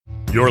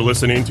You're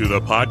listening to the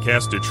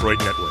Podcast Detroit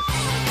Network.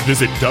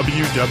 Visit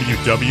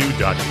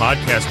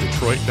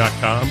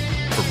www.podcastdetroit.com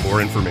for more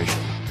information.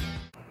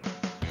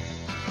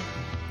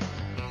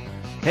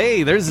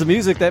 Hey, there's the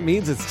music. That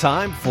means it's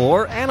time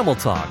for Animal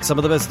Talk. Some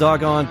of the best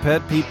doggone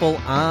pet people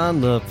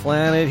on the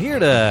planet here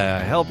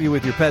to help you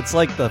with your pets,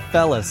 like the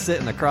fella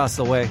sitting across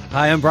the way.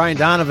 Hi, I'm Brian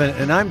Donovan,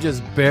 and I'm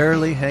just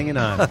barely hanging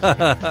on.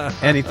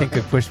 Anything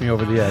could push me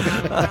over the edge.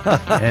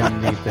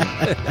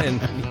 Anything.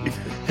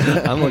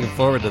 I'm looking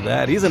forward to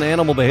that. He's an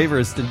animal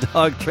behaviorist and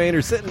dog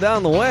trainer sitting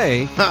down the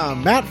way.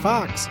 Matt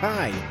Fox,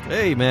 hi.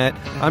 Hey, Matt.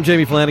 I'm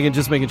Jamie Flanagan,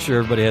 just making sure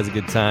everybody has a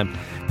good time.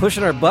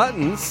 Pushing our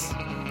buttons.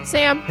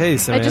 Sam. Hey,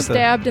 Samantha. I just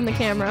dabbed in the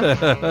camera.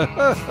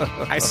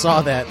 I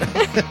saw that.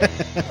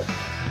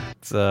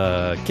 It's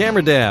a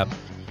camera dab.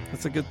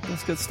 That's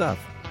good stuff.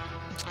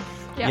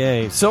 Yeah.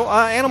 Yay. So,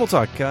 Animal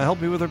Talk,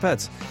 help you with our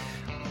pets.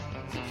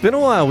 Been a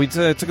while. We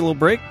took a little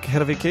break,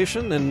 had a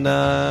vacation, and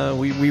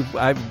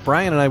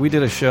Brian and I, we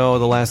did a show.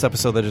 The last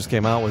episode that just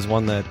came out was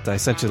one that I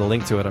sent you the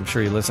link to it. I'm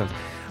sure you listened.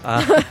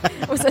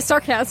 Was that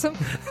sarcasm?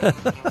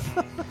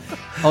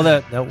 Oh,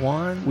 that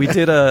one? We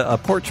did a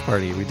porch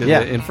party. We did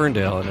it in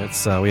Ferndale, and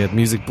it's we had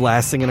music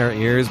blasting in our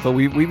ears. But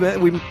we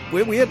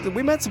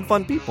met some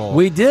fun people.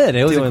 We did.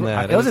 It was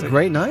a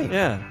great night.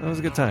 Yeah, it was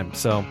a good time.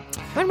 So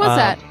when was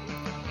that?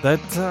 That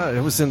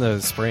it was in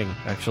the spring,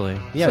 actually.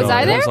 Yeah, was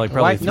I there? It was like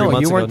probably 3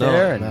 months you weren't ago.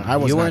 there. No, I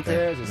was you not weren't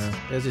there. It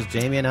was just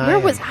Jamie and I. Where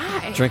was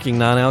I? Drinking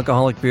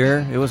non-alcoholic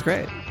beer. It was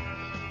great.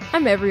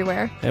 I'm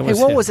everywhere.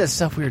 What was that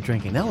stuff we were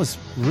drinking? That was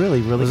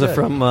really, really was good. Was it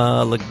from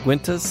La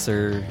Quintas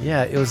or?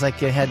 Yeah, it was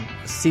like it had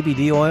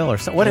CBD oil or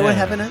something. What did it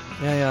have in it?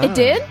 Yeah. It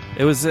did?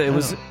 It was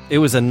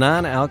a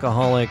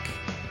non-alcoholic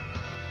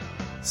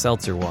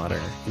seltzer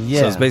water. Yeah.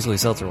 So it's basically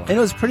seltzer water. And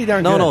it was pretty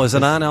darn good. No, it was a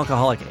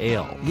non-alcoholic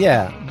ale.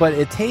 Yeah, but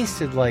it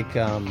tasted like...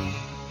 Do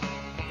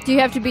you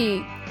have to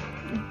be...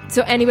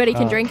 So anybody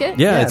can drink it?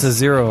 Yeah, Yes. it's a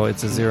zero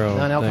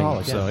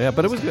Non-alcoholic, thing. So, yeah,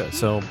 but it was good.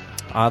 So...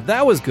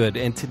 that was good.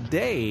 And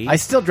today... I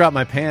still dropped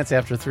my pants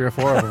after 3 or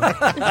 4 of them.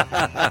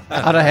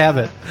 Out of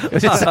habit. It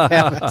was just a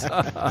habit.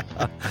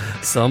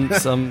 Some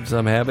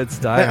habits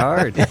die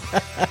hard.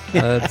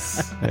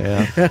 That's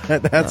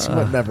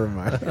what, never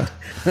mind.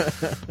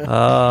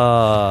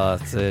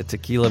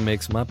 Tequila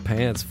makes my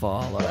pants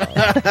fall off.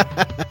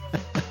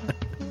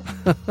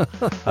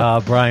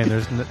 Brian,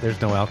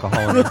 there's no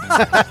alcohol in it.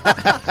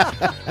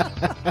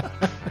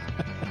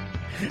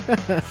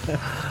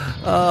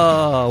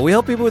 We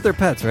help people with their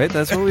pets, right?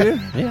 That's what we do?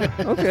 Yeah.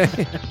 Okay.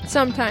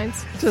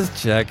 Sometimes.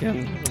 Just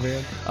checking.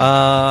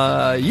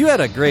 You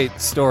had a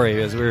great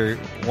story as we were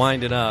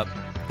winding up.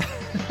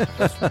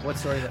 What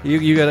story?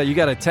 You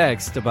got a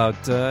text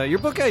about your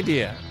book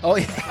idea. Oh,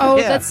 yeah. Oh,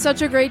 Yeah. that's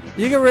such a great...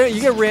 You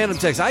get random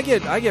texts. I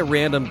get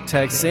random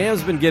texts.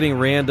 Sam's been getting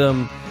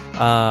random.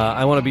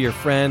 I want to be your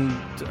friend.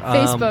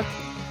 Facebook.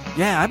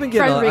 Yeah, I've been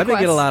getting Friend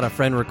a lot of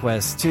friend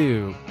requests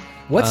too.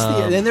 What's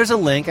and there's a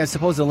link. I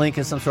suppose the link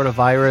is some sort of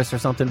virus or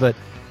something, but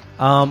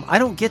I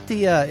don't get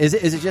the. Is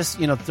it just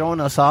throwing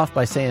us off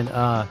by saying,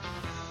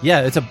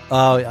 it's a.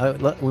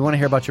 We want to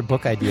hear about your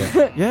book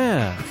idea.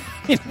 Yeah.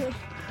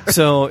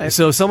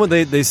 So someone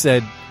they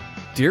said,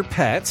 dear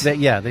pets.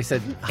 They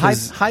said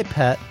hi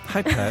pet.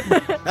 Hi pet.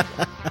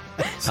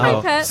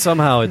 Hi, pet.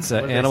 Somehow it's What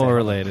did they animal say?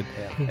 related.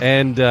 Yeah.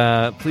 And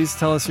please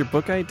tell us your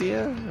book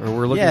idea, or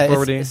we're looking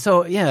forward to.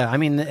 So I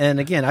mean, and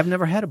again, I've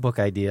never had a book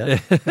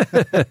idea.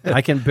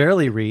 I can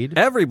barely read.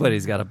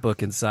 Everybody's got a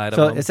book inside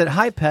So of them. it said,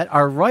 "Hi pet,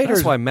 our writers."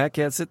 That's why Matt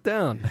can't sit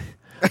down.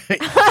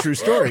 True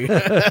story.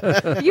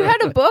 You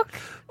had a book?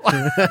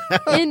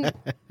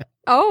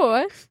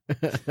 Oh.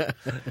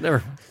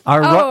 Never.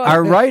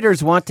 Our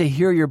writers want to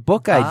hear your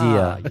book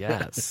idea.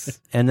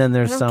 Yes. And then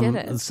there's I don't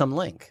get it. some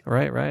link.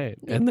 Right.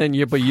 And then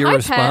your Hi,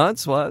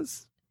 response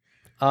was.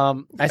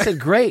 I said,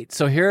 "Great,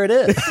 so here it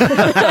is."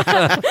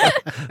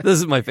 This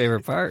is my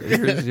favorite part.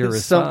 Here's your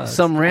response.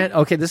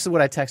 Okay, this is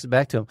what I texted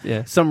back to him.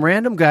 Yeah. Some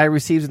random guy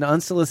receives an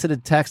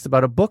unsolicited text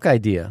about a book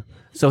idea.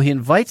 So he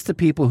invites the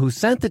people who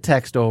sent the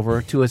text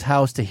over to his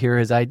house to hear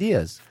his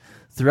ideas.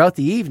 Throughout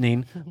the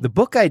evening, the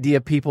book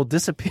idea people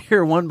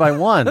disappear one by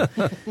one.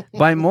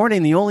 By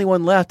morning, the only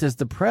one left is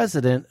the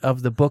president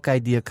of the book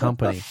idea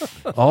company.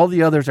 All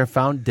the others are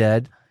found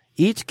dead,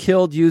 each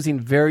killed using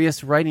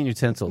various writing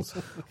utensils.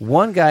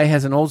 One guy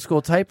has an old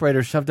school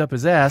typewriter shoved up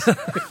his ass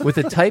with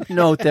a typed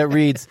note that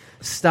reads,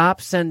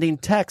 "Stop sending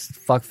text,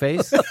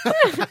 fuckface."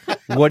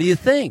 What do you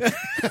think?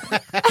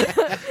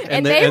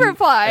 And they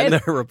replied.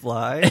 And their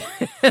reply.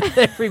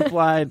 They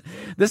replied,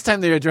 this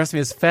time they addressed me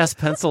as Fast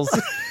Pencils.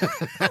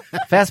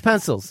 Fast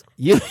Pencils,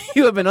 you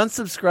have been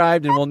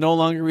unsubscribed and will no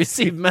longer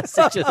receive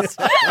messages.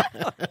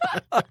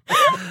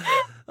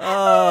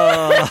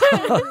 Well,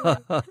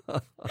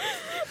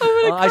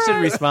 I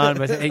should respond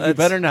by saying, hey, you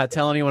better not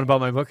tell anyone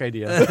about my book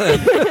idea.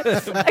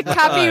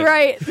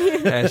 Copyright.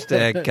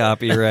 Hashtag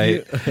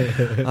copyright.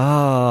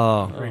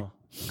 Oh.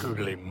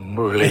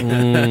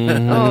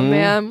 Oh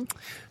man.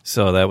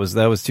 So that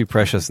was too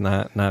precious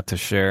not to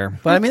share.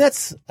 But I mean,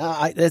 that's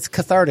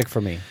cathartic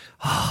for me.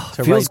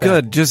 To Feels write back.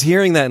 good. Just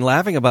hearing that and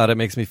laughing about it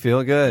makes me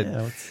feel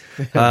good.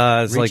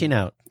 Yeah, It's reaching like,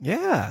 out.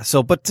 Yeah.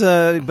 So, but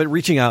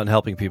reaching out and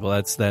helping people,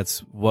 that's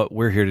what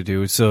we're here to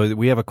do. So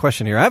we have a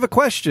question here. I have a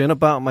question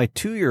about my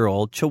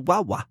 2-year-old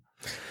Chihuahua.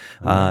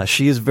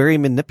 She is very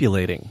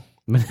manipulating.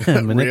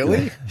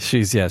 Really?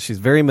 She's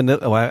very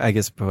I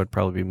guess it would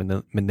probably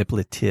be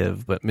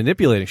manipulative, but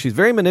manipulating. She's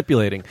very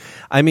manipulating.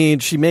 I mean,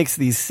 she makes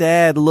these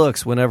sad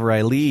looks whenever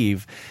I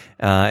leave,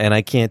 and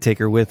I can't take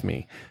her with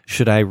me.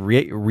 Should I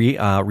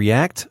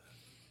react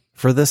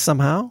for this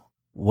somehow?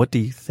 What do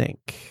you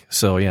think?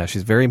 So yeah,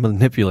 she's very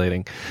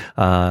manipulating.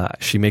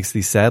 She makes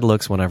these sad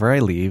looks whenever I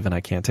leave, and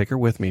I can't take her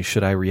with me.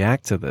 Should I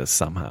react to this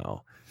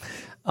somehow?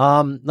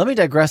 Let me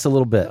digress a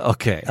little bit.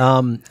 Okay.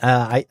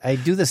 I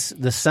do this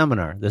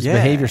seminar,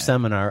 behavior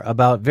seminar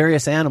about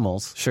various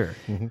animals. Sure.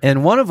 Mm-hmm.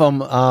 And one of them,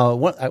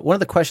 one of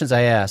the questions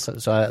I ask,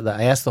 so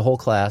I ask the whole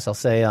class, I'll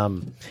say,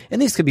 and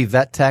these could be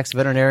vet techs,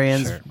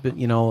 veterinarians, Sure.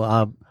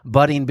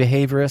 budding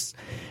behaviorists,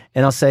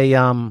 and I'll say,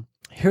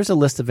 here's a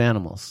list of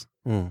animals.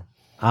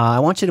 I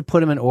want you to put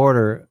them in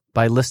order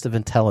by list of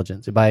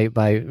intelligence, by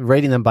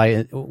rating them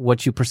by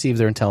what you perceive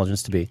their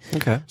intelligence to be.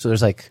 Okay. So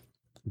there's like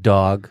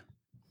dog,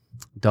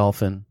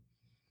 dolphin,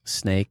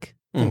 snake,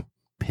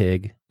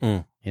 pig,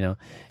 and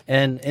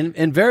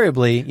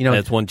invariably,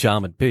 That's one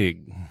Jamin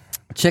pig.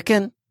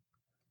 chicken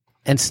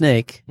and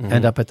snake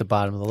end up at the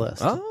bottom of the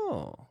list.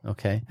 Oh.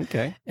 Okay.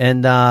 Okay.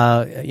 And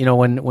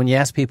when you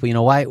ask people,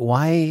 why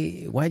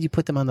did you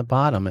put them on the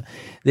bottom?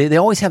 They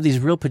always have these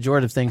real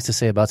pejorative things to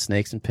say about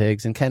snakes and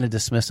pigs and kind of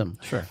dismiss them.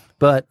 Sure.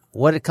 But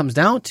what it comes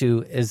down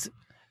to is,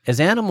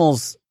 as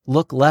animals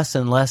look less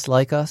and less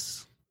like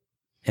us,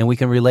 and we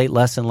can relate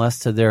less and less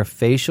to their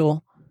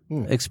facial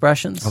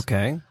expressions.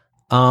 Okay.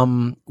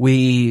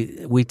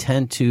 We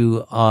tend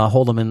to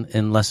hold them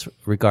in less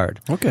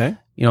regard. Okay.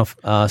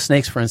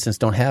 Snakes, for instance,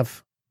 don't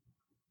have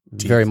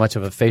very much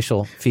of a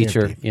facial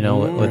feature.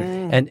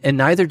 And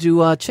neither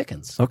do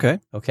chickens. Okay.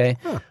 Okay,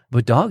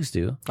 but dogs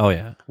do. Oh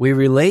yeah. We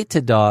relate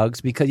to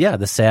dogs because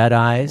the sad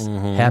eyes,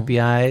 happy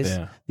eyes.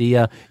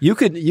 Yeah. You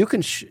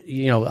can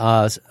see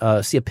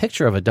a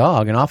picture of a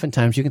dog, and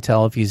oftentimes you can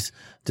tell if he's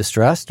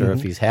distressed or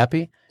if he's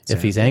happy,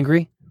 if he's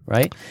angry,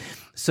 right?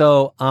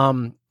 So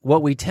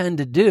what we tend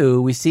to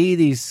do, we see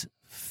these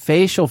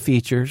facial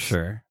features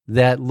Sure.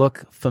 that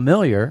look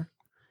familiar,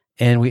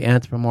 and we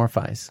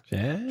anthropomorphize.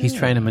 Yeah. He's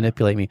trying to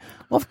manipulate me.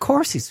 Well, of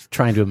course he's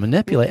trying to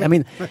manipulate. I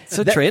mean, It's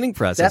a training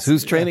process.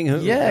 Who's training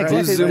who? Yeah, exactly.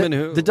 Who's zooming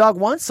who? The dog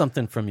wants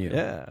something from you.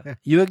 Yeah.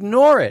 You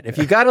ignore it. If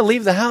you got to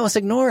leave the house,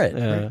 ignore it.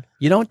 Yeah.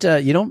 You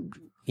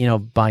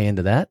don't buy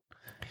into that.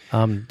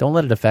 Don't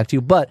let it affect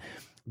you. But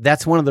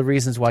that's one of the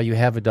reasons why you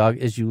have a dog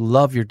is you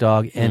love your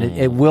dog, and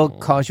it will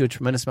cause you a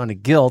tremendous amount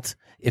of guilt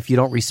if you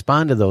don't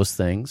respond to those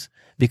things,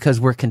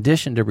 because we're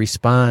conditioned to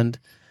respond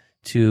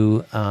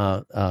to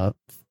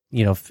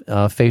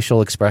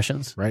facial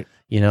expressions, Right.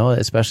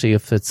 Especially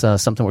if it's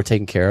something we're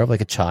taking care of,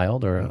 like a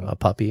child or a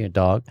puppy, a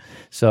dog.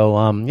 So,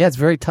 it's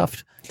very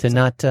tough to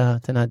not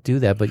do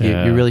that, but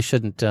you really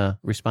shouldn't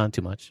respond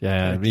too much.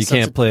 Yeah, you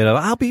can't play it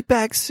up. I'll be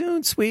back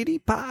soon, sweetie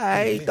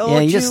pie.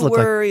 Don't you just look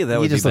worry.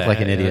 like, you just look like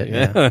an idiot.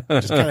 Yeah.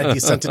 Just kind of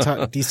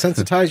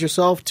desensitize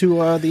yourself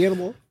to the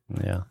animal.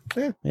 Yeah.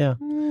 So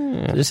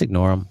just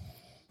ignore them.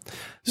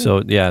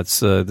 So yeah,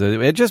 it's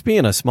it just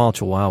being a small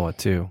Chihuahua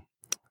too.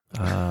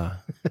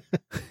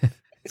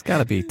 It's got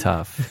to be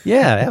tough.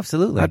 Yeah,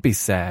 absolutely. That'd be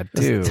sad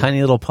too. Tiny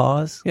little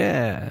paws,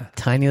 Yeah,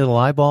 tiny little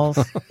eyeballs.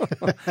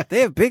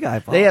 they have big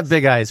eyeballs. They have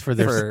big eyes for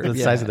the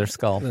size of their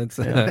skull. That's,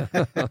 Do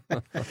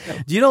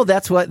you know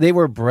that's what they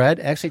were bred?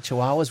 Actually,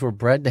 Chihuahuas were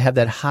bred to have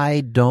that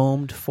high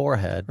domed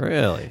forehead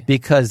really.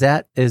 because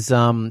that is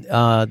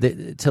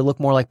to look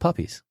more like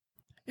puppies.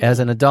 As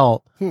an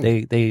adult,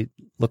 they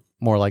look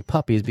more like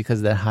puppies because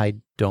of that high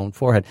domed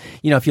forehead.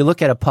 If you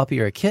look at a puppy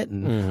or a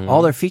kitten,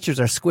 all their features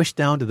are squished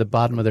down to the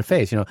bottom of their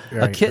face. A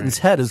kitten's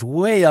head is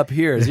way up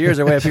here. His ears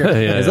are way up here.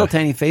 His little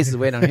tiny face is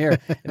way down here.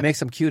 It makes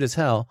them cute as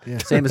hell.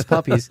 Same as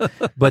puppies.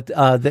 But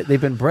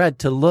they've been bred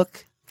to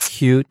look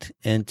cute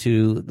and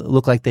to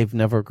look like they've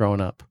never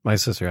grown up. My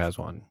sister has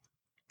one.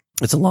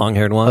 It's a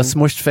long-haired one. A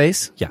smushed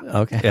face? Yeah.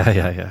 Okay.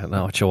 Yeah.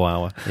 No, a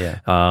Chihuahua. Yeah.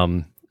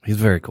 He's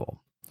very cool.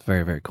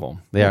 Very, very cool.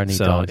 They are neat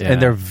dogs,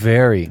 and they're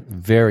very,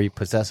 very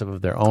possessive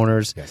of their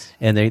owners. Yes.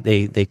 And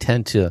they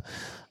tend to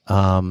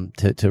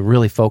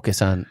really focus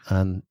on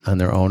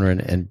their owner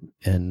and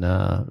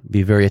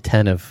be very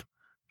attentive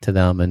to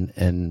them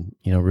and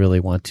really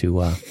want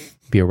to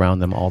be around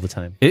them all the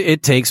time.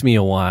 It takes me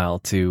a while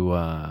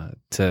to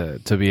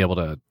be able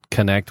to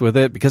connect with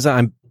it because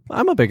I'm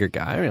a bigger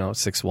guy,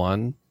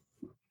 6'1",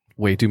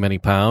 way too many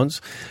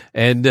pounds.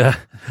 And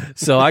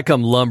so I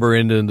come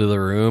lumbering into the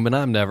room and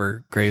I'm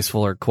never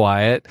graceful or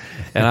quiet.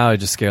 And I would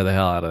just scare the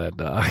hell out of that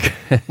dog.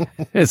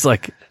 It's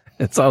like,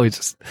 it's always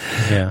just,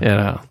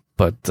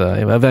 but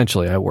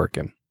eventually I work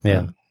him.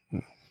 Yeah.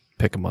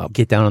 Pick him up.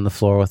 Get down on the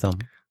floor with them.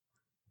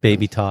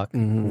 baby talk,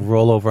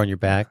 roll over on your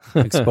back,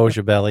 expose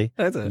your belly,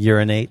 That's it.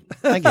 urinate.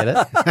 I get it.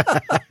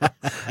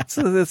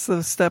 So that's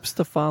the steps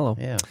to follow.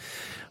 Yeah.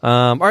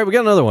 All right, we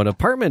got another one.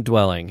 Apartment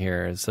dwelling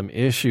here. Some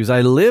issues.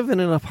 I live in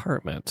an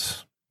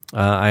apartment.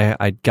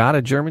 I got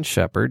a German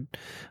Shepherd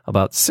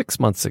about 6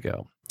 months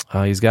ago.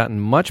 He's gotten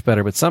much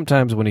better, but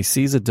sometimes when he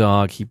sees a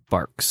dog, he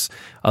barks.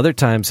 Other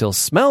times he'll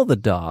smell the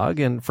dog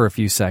and for a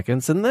few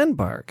seconds and then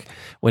bark.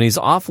 When he's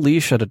off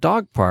leash at a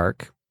dog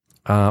park,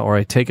 or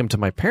I take him to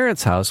my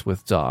parents' house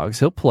with dogs,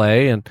 he'll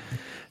play and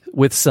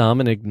with some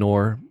and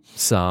ignore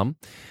some.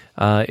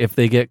 If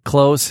they get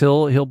close,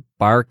 he'll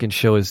bark and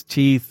show his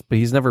teeth, but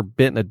he's never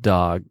bitten a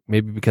dog,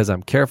 maybe because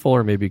I'm careful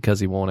or maybe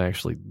because he won't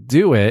actually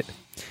do it.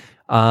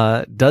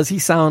 Does he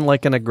sound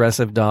like an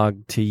aggressive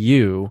dog to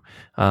you?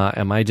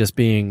 Am I just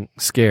being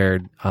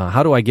scared?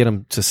 How do I get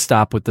him to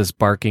stop with this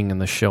barking and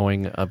the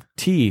showing of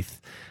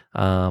teeth?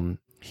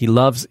 He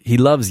loves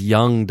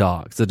young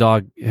dogs. The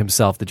dog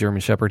himself, the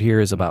German Shepherd here,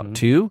 is about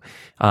 2.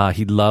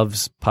 He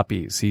loves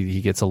puppies.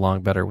 He gets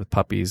along better with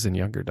puppies and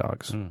younger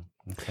dogs.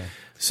 Okay.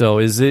 So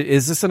is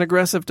this an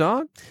aggressive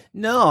dog?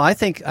 No, I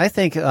think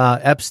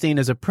Epstein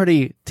is a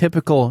pretty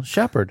typical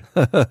shepherd.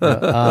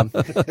 I'm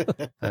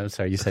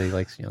sorry, you said he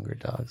likes younger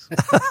dogs.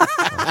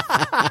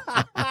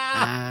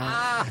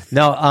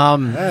 No,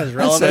 That is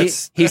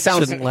relevant. he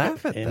sounds. Shouldn't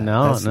laugh at that.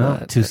 No, That's no,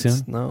 not- too that's-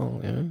 soon.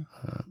 No,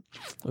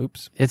 yeah.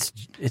 Oops.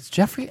 It's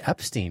Jeffrey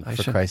Epstein, for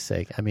shouldn't- Christ's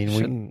sake. I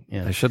mean,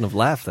 I shouldn't have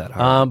laughed that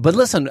hard. But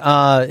listen,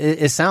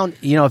 it sound,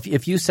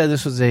 if you said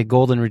this was a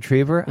golden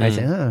retriever, I'd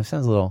say, it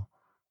sounds a little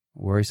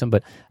worrisome.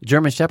 But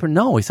German Shepherd,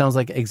 no, he sounds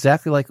like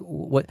exactly like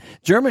what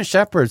German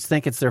Shepherds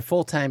think it's their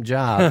full-time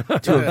job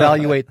to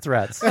evaluate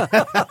threats.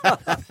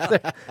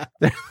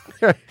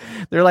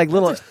 They're like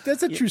little.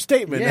 That's a true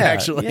statement,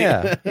 actually.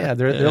 Yeah.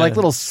 They're like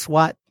little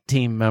SWAT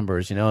team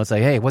members. It's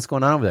like, hey, what's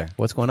going on over there?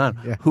 What's going on?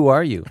 Who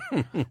are you?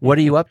 What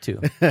are you up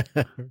to?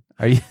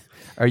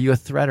 Are you a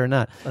threat or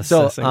not?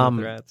 Assessing the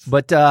threats.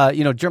 But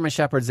German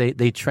Shepherds,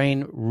 they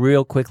train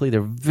real quickly.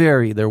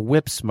 They're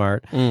whip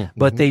smart,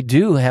 but they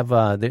do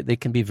have they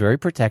can be very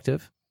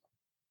protective,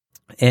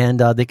 and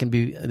they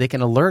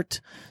can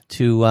alert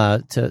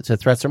to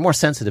threats. They're more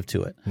sensitive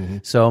to it.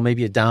 So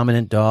maybe a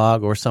dominant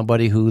dog or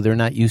somebody who they're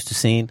not used to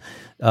seeing,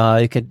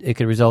 it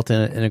could result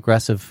in an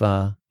aggressive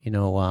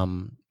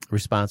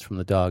response from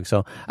the dog.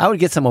 So I would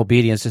get some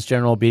obedience, just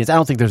general obedience. I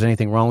don't think there's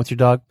anything wrong with your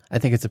dog. I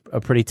think it's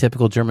a pretty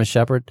typical German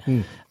Shepherd.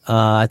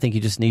 I think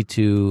you just need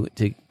to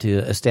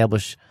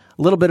establish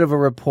a little bit of a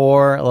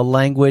rapport, a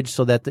language,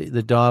 so that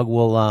the dog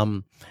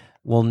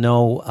will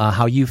know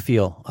how you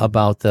feel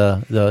about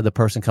the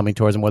person coming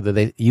towards them,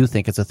 whether you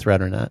think it's a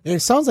threat or not. And it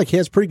sounds like he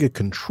has pretty good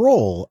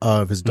control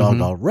of his dog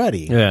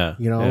already. Yeah.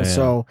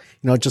 So,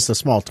 just a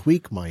small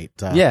tweak might.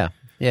 Yeah.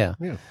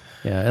 And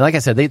like I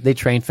said, they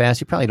train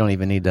fast. You probably don't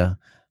even need to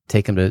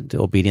take them to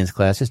obedience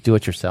class. Just do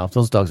it yourself.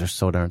 Those dogs are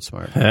so darn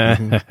smart.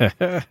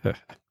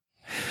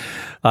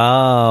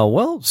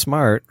 Well,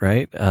 smart,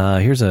 right?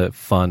 Here's a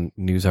fun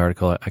news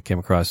article I came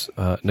across.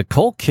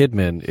 Nicole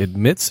Kidman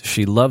admits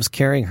she loves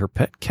carrying her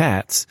pet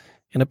cats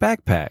in a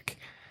backpack.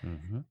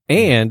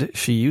 And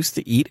she used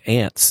to eat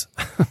ants.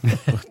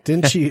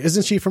 Didn't she?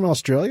 Isn't she from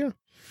Australia?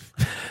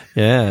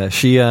 Yeah,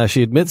 she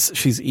admits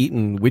she's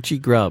eaten witchy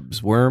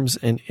grubs, worms,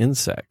 and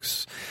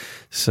insects.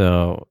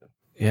 So,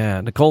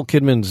 yeah, Nicole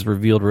Kidman's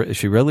revealed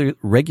she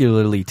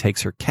regularly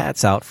takes her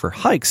cats out for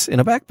hikes in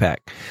a backpack,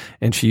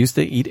 and she used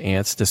to eat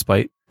ants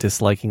despite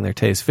disliking their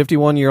taste.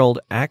 51-year-old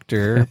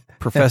actor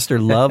professed her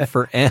love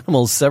for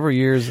animals several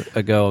years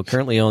ago.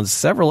 Currently owns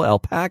several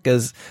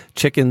alpacas,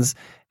 chickens,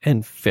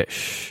 and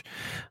fish.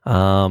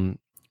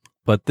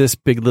 But this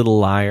Big Little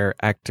Liar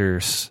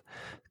actor's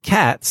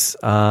cats,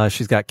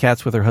 she's got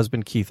cats with her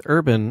husband Keith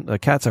Urban. The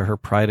cats are her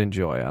pride and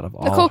joy out of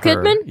all Nicole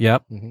her. Kidman?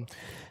 Yep.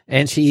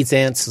 And she eats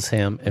ants,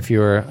 Sam. If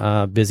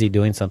you're busy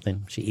doing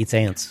something, she eats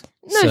ants.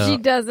 No, So she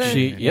doesn't.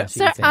 she eats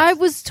Sir, ants. I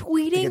was They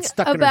tweeting get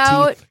stuck in her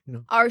about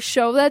teeth, our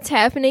show that's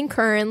happening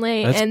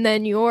currently, That's- and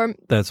then your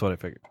That's what I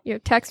figured.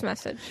 text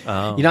message.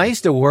 Oh. I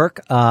used to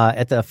work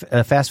at the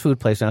fast food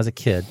place when I was a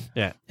kid.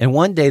 Yeah. And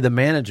one day the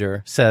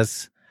manager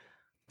says,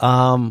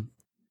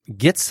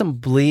 get some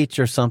bleach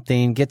or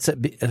something, get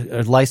some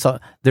Lysol.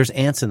 There's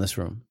ants in this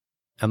room.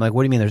 I'm like,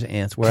 what do you mean there's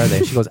ants? Where are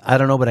they? She goes, I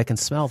don't know, but I can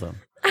smell them.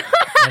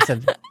 I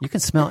said, you can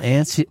smell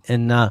ants?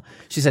 And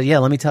she said, yeah,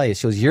 let me tell you.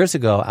 She goes, years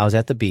ago, I was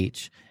at the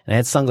beach, and I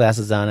had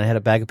sunglasses on, and I had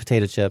a bag of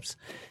potato chips,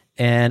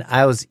 and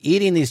I was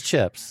eating these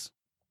chips,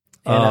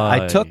 and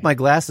I took my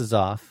glasses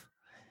off,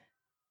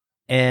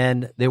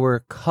 and they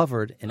were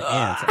covered in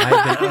ants.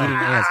 I've been eating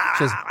ants.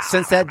 She goes,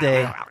 since that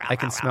day, I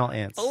can smell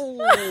ants.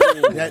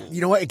 You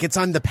know what? It gets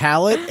on the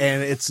palate,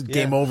 and it's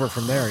game over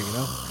from there.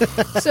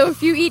 So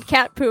if you eat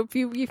cat poop,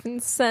 you can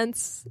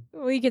sense.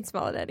 Well, you can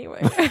smell it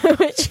anyway.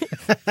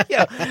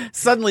 Yeah.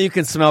 Suddenly you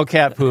can smell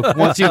cat poop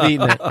once you've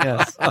eaten it.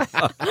 Yes.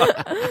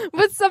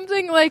 But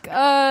something like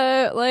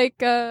Well,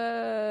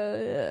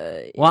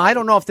 I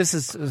don't know if this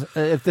is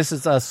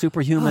a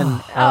superhuman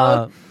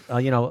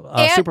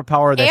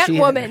superpower that Ant she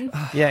woman.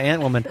 Yeah,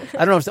 Ant Woman.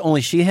 I don't know if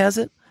only she has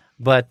it,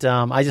 But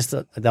I just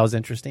thought that was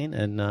interesting,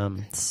 and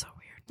It's so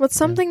weird. What's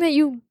something that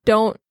you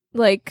don't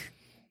like?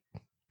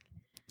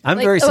 I'm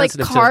like, very like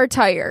sensitive car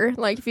tire.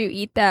 Like if you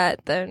eat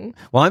that, then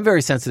Well, I'm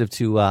very sensitive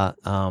to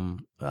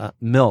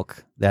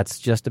milk that's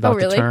just about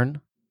really? to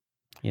turn.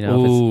 You know,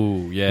 if it's-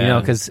 Ooh, yeah. you know,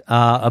 because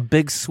a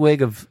big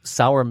swig of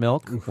sour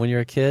milk when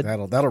you're a kid,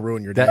 That'll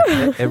ruin your day.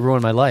 that it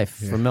ruined my life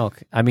for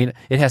milk. I mean,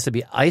 it has to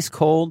be ice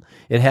cold.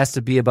 It has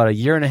to be about a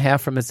year and a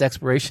half from its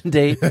expiration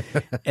date,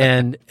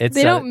 and it's.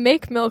 they don't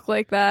make milk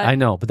like that. I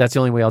know, but that's the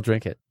only way I'll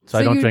drink it. So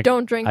I don't you drink.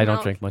 don't drink I don't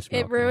milk. drink much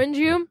milk. It ruined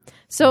you.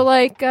 So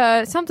like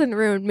something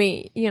ruined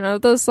me. You know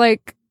those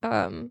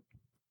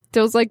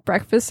those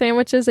breakfast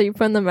sandwiches that you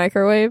put in the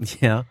microwave.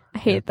 Yeah. I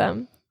hate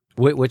them.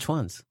 Which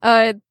ones?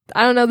 I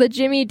don't know, the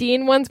Jimmy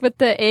Dean ones with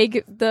the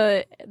egg,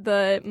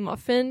 the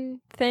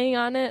muffin thing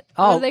on it.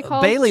 What are they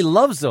called? Bailey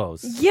loves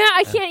those. Yeah,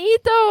 I can't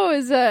eat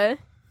those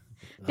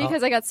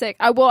because I got sick.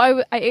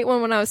 I ate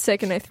one when I was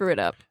sick and I threw it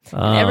up.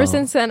 And ever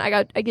since then,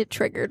 I get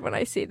triggered when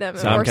I see them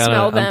So or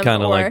smell them. I'm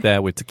kind of or- like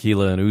that with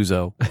tequila and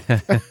ouzo.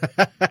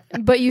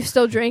 But you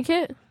still drink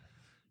it?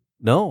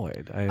 No,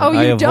 Oh,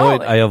 you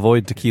don't? I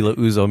avoid tequila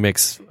ouzo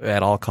mix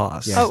at all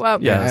costs. Yeah. Oh, wow.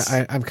 Yes.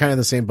 I'm kind of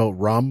the same boat.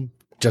 Rum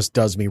just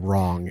does me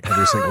wrong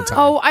every single time.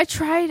 Oh, I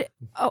tried.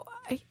 Oh,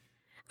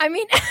 I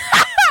mean,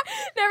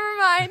 never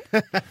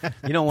mind.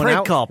 You know, when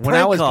Prank call, when I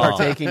prank was call.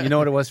 partaking, you know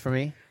what it was for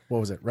me? What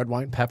was it? Red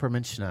wine?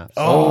 Peppermint schnapps.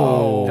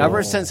 Oh.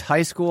 Ever since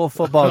high school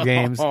football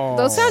games,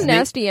 Those sound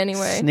nasty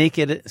anyway.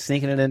 sneaking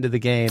it into the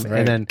game, Right.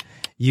 and then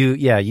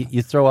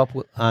you throw up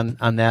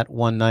on that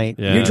one night.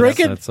 Yeah, You drink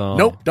it? that's all.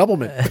 Nope.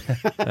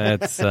 Doublemint.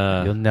 That's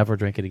You'll never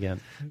drink it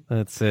again.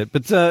 that's it.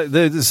 But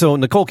so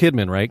Nicole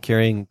Kidman, right,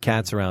 carrying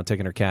cats around,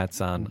 taking her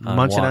cats on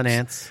Munching on walks.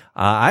 ants.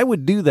 I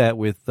would do that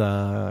with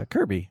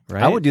Kirby,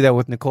 right? I would do that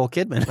with Nicole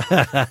Kidman.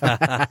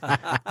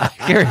 I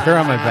carry her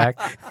on my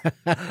back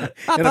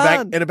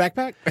In a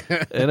backpack?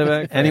 in a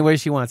back. any way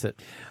she wants it.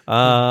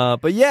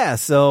 But yeah,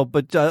 so a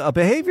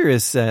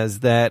behaviorist says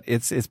that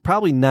it's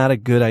probably not a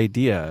good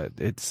idea.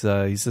 It's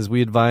he says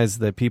we advise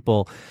that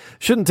people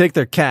shouldn't take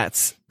their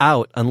cats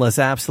out unless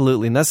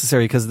absolutely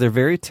necessary because they're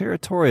very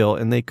territorial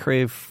and they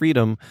crave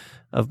freedom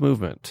of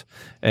movement.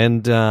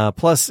 And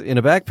plus, in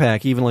a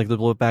backpack, even like the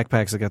little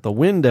backpacks that got the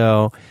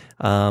window,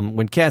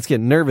 when cats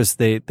get nervous,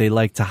 they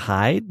like to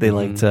hide. They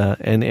like to,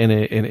 and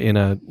in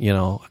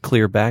a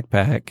clear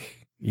backpack,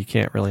 you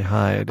can't really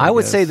hide. I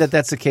would guess. say that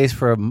that's the case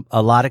for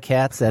a lot of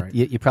cats that Right.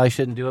 you probably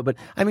shouldn't do it. But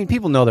I mean,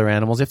 people know they're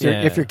animals. If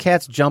your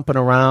cat's jumping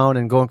around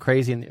and going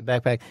crazy in the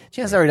backpack,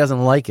 chances are he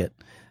doesn't like it.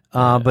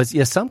 But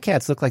yeah, some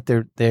cats look like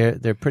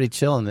they're pretty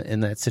chill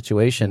in that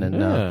situation, and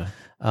Yeah.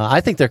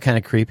 I think they're kind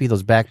of creepy.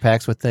 Those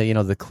backpacks with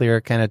the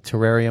clear kind of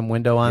terrarium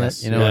window on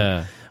Yes. it,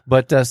 Yeah.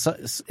 But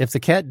if the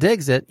cat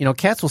digs it,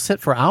 cats will sit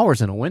for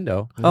hours in a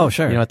window. Oh,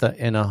 sure.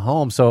 In a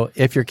home. So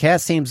if your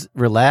cat seems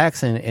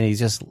relaxed and he's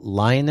just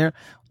lying there,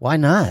 why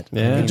not?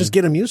 Yeah. You just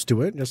get them used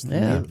to it. Just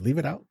Yeah. leave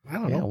it out. I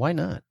don't Yeah, know. why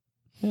not?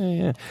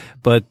 Yeah.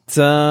 But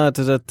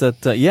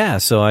yeah,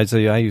 so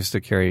I used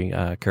to carry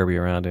Kirby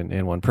around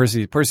in one.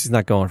 Percy's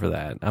not going for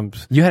that.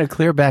 You had a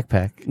clear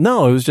backpack,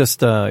 No, it was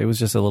just a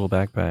little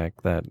backpack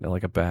that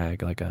like a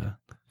bag, like a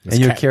and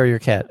you would cat- carry your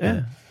cat.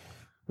 yeah.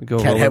 We go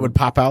Cat roller- head would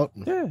pop out.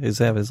 yeah, he'd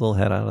have his little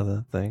head out of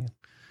the thing.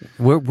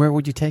 Where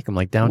would you take him?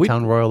 Like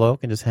downtown Royal Oak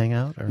and just hang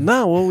out? Or?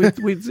 No, well we'd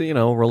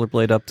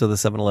rollerblade up to the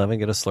 7-Eleven,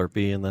 get a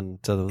Slurpee, and then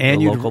to the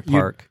you'd- local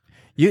park.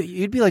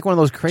 You'd be like one of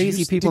those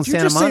crazy people in did you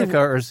Santa just say- Monica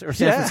or San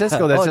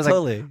Francisco that's Oh, just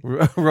totally.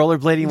 like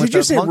rollerblading with Did you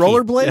a say monkey.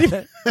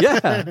 rollerblade?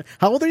 Yeah,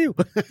 How old are you?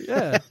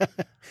 yeah,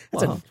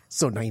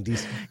 So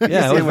 90s.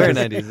 yeah. It was very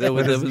 90s. It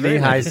was very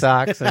Knee-high 90s.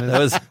 socks and That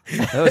was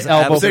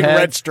elbow absolutely- pad.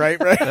 Red stripe,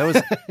 right? That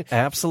was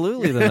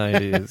absolutely the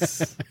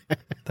 90s.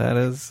 That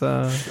is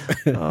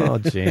oh,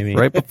 Jamie.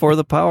 right before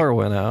the power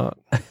went out.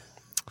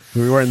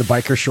 We were wearing the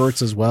biker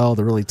shorts as well,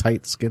 the really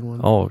tight skin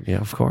one. Oh, yeah,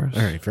 of course.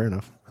 All right, fair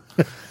enough.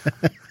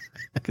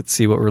 I could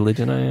see what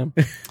religion I am.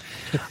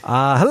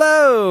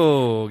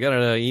 Hello. Got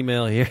an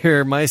email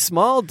here. My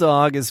small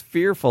dog is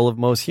fearful of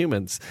most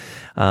humans.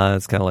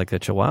 It's kind of like a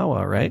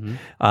chihuahua, right?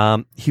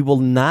 He will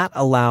not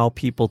allow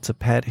people to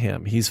pet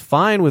him. He's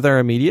fine with our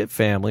immediate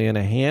family and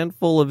a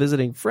handful of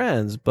visiting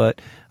friends, but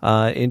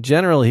in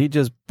general, he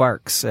just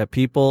barks at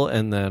people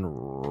and then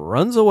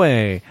runs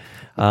away.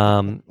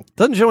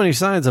 Doesn't show any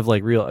signs of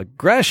like real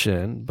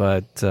aggression,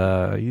 but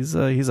he's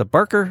a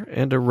barker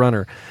and a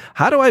runner.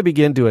 How do I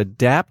begin to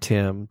adapt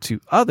him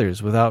to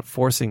others without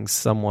forcing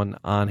someone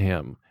on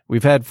him?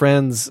 We've had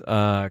friends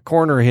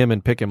corner him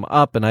and pick him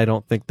up, and I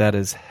don't think that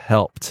has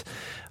helped.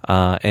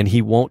 And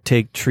he won't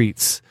take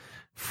treats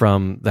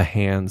from the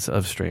hands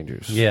of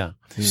strangers. Yeah.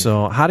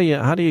 So how do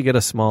you get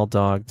a small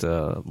dog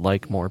to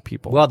like more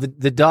people? Well,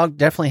 the dog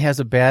definitely has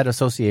a bad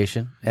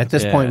association. At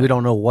this point, we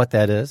don't know what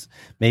that is.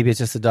 Maybe it's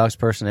just the dog's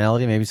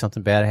personality. Maybe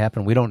something bad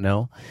happened. We don't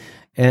know.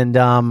 And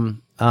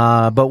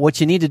but what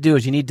you need to do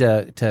is you need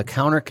to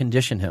counter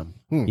condition him.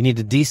 You need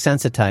to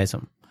desensitize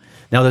him.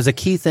 Now, there's a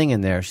key thing in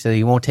there. So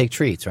he won't take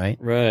treats, right?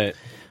 right.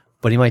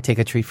 But he might take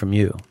a treat from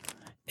you.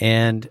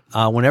 And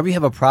whenever you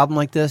have a problem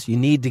like this, you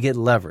need to get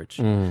leverage.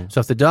 So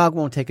if the dog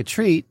won't take a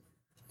treat,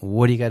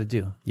 what do you got to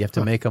do? You have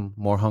to make them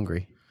more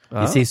hungry.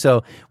 You see,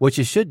 so what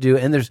you should do,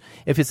 and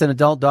if it's an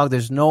adult dog,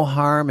 there's no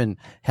harm in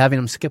having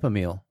them skip a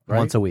meal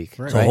once a week.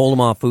 So hold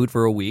them off food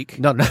for a week.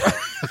 No.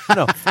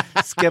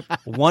 Skip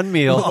one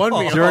meal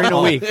during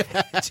a week.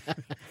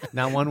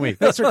 Not 1 week.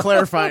 Thanks for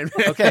clarifying.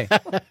 Okay.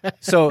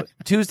 So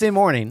Tuesday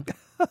morning,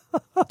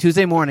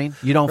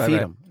 you don't feed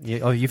them.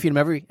 You feed them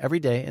every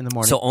day in the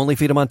morning. So only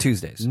feed them on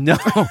Tuesdays. No.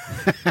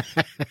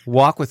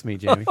 Walk with me,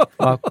 Jamie.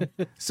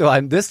 So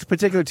on this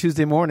particular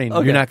Tuesday morning,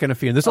 you're not going to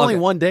feed them. There's only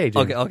one day,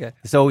 Jamie. Okay.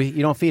 So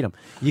you don't feed them.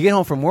 You get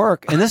home from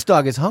work, and this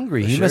dog is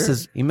hungry. He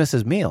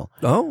misses meal.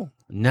 Oh.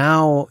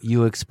 Now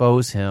you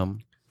expose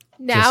him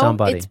to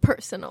somebody. It's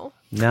personal.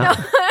 Now,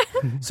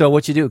 so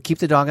what you do, keep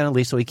the dog on a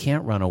leash so he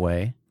can't run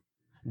away.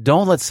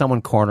 Don't let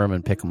someone corner him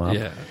and pick him up.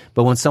 Yeah.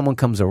 But when someone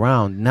comes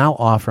around, now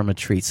offer him a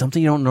treat,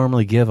 something you don't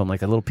normally give him,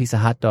 like a little piece of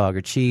hot dog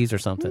or cheese or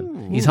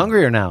something. He's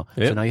hungrier now,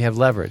 so now you have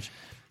leverage.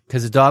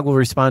 Because the dog will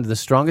respond to the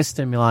strongest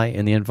stimuli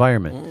in the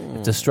environment.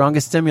 If the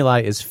strongest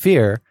stimuli is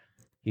fear,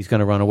 he's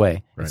going to run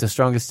away. Right. If the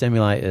strongest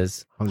stimuli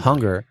is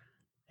hunger,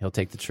 he'll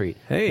take the treat.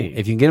 Hey.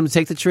 If you can get him to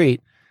take the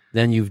treat,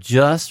 then you've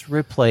just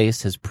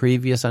replaced his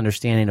previous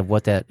understanding of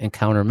what that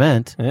encounter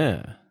meant,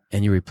 Yeah.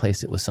 and you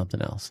replaced it with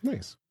something else.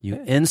 Nice. You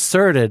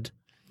inserted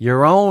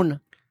your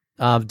own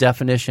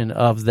definition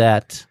of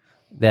that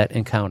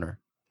encounter,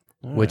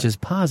 which is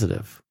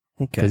positive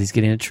because he's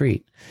getting a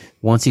treat.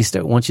 Once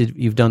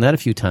you've done that a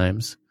few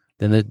times,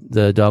 then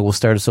the dog will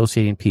start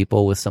associating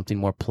people with something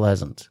more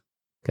pleasant.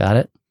 Got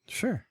it?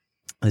 Sure.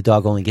 The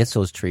dog only gets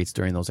those treats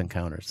during those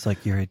encounters. It's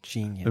like you're a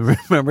genius.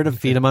 Remember to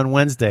feed him on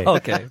Wednesday.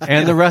 Okay.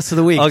 And the rest of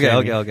the week.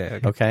 Jamie. Okay.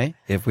 Okay?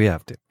 If we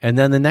have to. And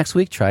then the next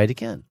week, try it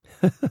again.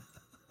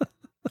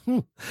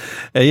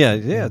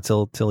 Yeah.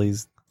 Till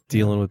he's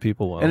dealing with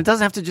people well. And it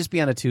doesn't have to just be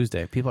on a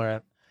Tuesday. People are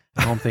at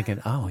home thinking,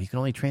 oh, you can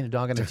only train a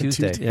dog on a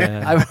Tuesday.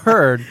 Yeah. I've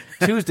heard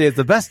Tuesday is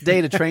the best day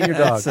to train your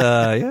dog.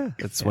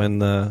 It's when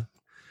the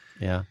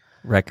Yeah.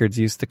 records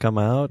used to come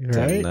out.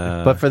 Right. And,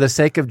 But for the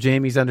sake of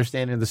Jamie's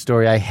understanding of the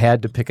story, I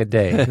had to pick a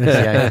day. See,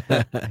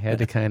 I had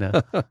to kind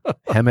of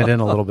hem it in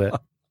a little bit.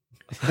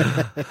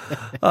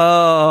 oh,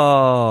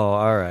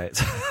 all right.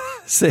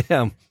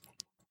 Sam.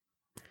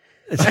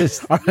 It's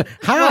just,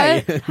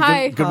 Hi. What?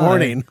 Hi. Good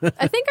morning.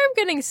 I think I'm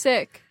getting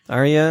sick.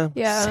 are you?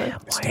 Yeah.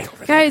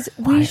 Guys,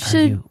 we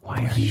should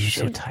Why are you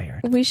so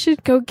tired? we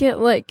should go get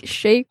like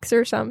shakes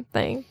or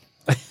something.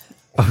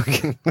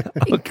 Okay.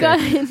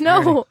 God,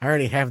 no. I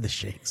already have the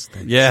shakes.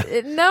 Yeah.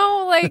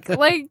 No, like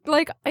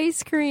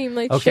ice cream,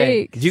 like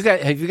Okay. shakes. Do you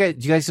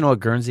guys know what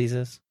Guernseys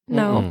is?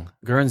 No.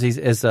 Guernseys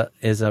is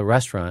a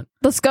restaurant,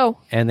 Let's go.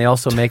 and they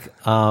also make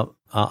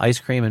ice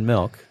cream and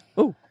milk.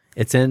 Ooh.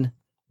 It's in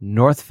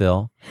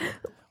Northville.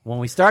 When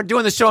we start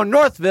doing the show in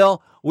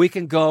Northville, we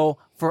can go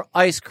for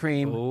ice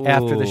cream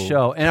after the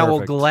show, and I will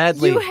perfect.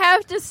 gladly.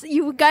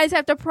 You guys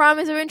have to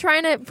promise. I've been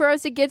trying for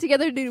us to get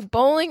together to do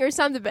bowling or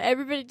something, but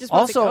everybody just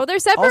wants to go their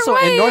separate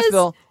ways. in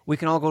Northville, we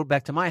can all go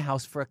back to my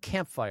house for a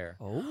campfire.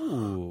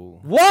 Oh.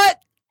 What?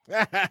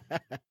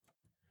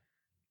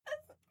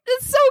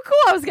 It's so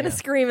cool. I was gonna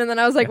scream, and then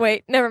I was like,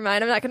 "Wait, never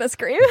mind. I'm not gonna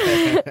scream."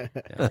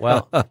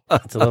 Well,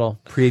 it's a little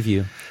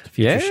preview to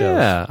future shows.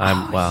 Yeah.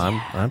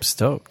 I'm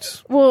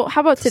stoked. Well,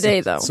 how about today,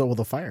 though? So will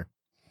the fire.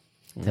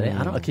 Today,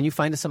 I don't know. Can you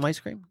find us some ice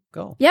cream?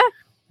 Go. Yeah.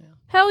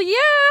 Hell yeah.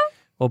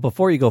 Well,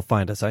 before you go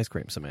find us ice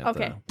cream, Samantha.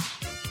 Okay.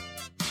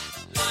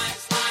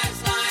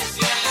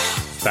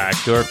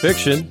 Fact or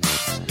fiction?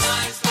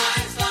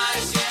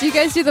 Do you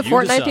guys do the You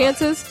Fortnite decide.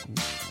 dances?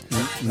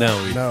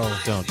 No, we No.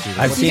 don't do that.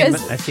 I've You seen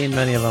guys- I've seen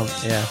many of them.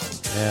 Yeah.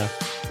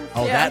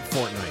 Oh, Yeah. that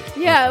Fortnite.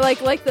 Yeah, like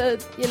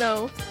the the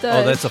Oh,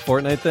 that's a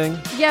Fortnite thing?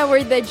 yeah,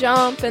 where they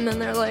jump and then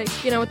they're like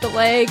with the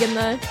leg and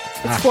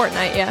it's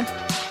Fortnite, yeah,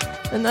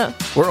 and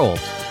We're old.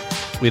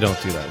 We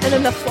don't do that. and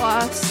then the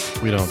floss.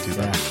 We don't do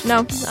that. No,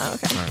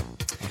 okay.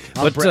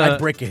 But, I'd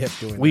break a hip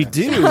doing We that.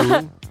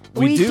 do.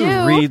 we We do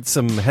do. read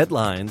some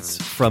headlines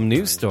from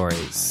news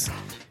stories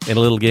in a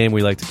little game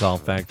we like to call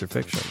Fact or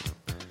Fiction.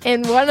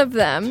 And one of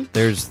them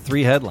There's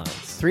 3 headlines.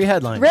 3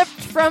 headlines. ripped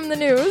from the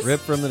news.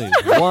 Ripped from the news.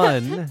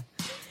 One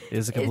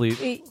is a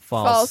complete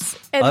false.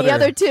 and Utter the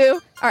other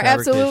 2 are fabrication.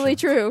 absolutely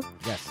true.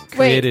 Yes. Wait,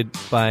 Created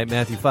by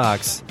Matthew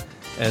Fox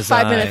as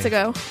 5 I minutes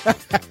ago.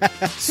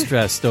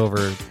 stressed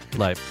over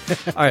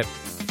life. All right.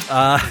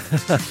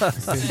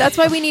 That's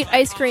why we need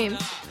ice cream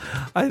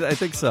I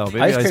think so.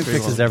 Maybe Ice cream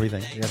fixes will-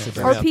 everything.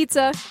 or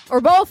pizza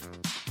or both.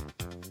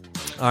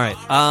 All right.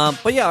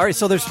 But yeah, all right.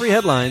 So there's 3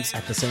 headlines.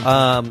 At the same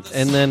time.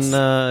 And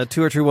then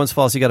 2 are true, 1's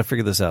false. You got to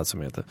figure this out,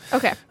 Samantha.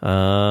 Okay.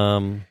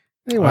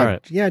 Anyway, all right.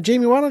 yeah,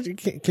 Jamie, why don't you?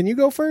 Can you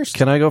go first?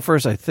 Can I go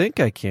first? I think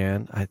I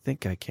can. I got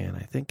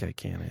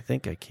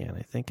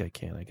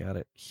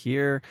it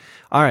here.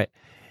 All right.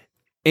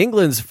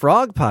 England's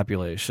frog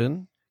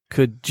population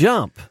could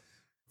jump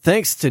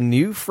thanks to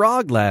new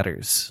frog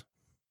ladders.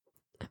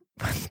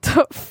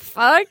 The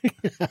fuck?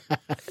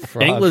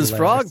 England's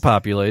frog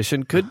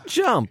population could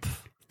jump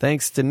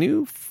thanks to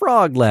new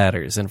frog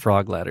ladders. And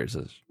frog ladders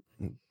is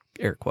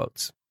air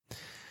quotes.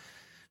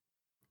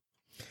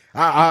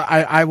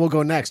 I will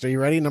go next. Are you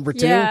ready? Number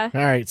 2? Yeah.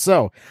 All right.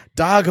 So,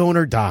 dog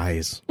owner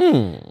dies.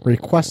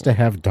 Request to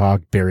have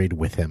dog buried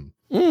with him.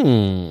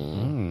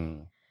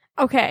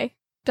 Okay.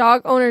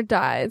 Dog owner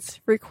dies.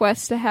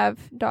 Request to have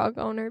dog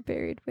owner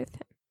buried with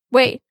him.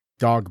 Wait.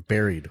 Dog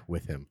buried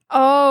with him.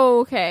 Oh,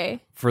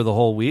 okay. For the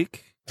whole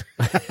week?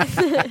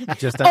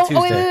 Just on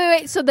Tuesday.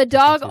 Wait. So the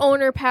dog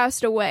owner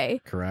passed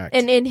away. Correct.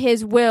 And in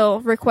his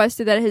will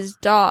requested that his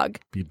dog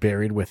be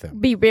buried with him.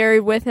 be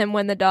buried with him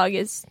when the dog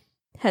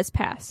has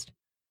passed.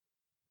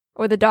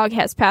 Or the dog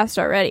has passed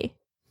already.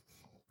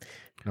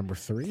 Number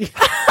 3.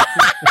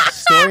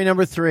 Story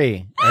number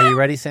 3. Are you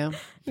ready, Sam?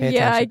 Pay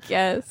Yeah, I attention.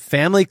 guess.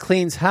 Family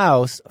cleans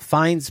house,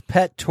 finds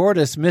pet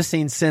tortoise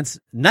missing since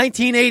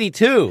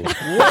 1982.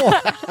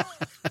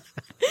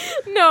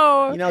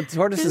 No. You know,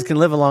 tortoises can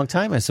live a long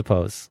time, I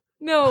suppose.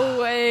 No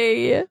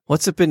way.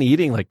 What's it been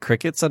eating? Like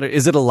crickets?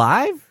 Is it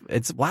alive?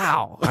 It's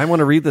wow. I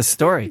want to read this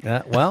story.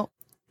 Well,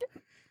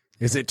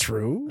 Is it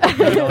true? All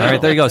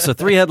right, there you go. So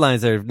 3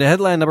 headlines there.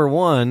 Headline number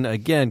 1,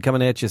 again,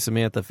 coming at you,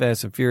 Samantha,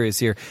 fast and furious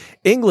here.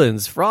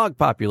 England's frog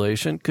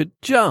population could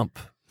jump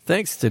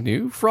thanks to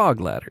new frog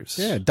ladders.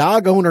 Yeah.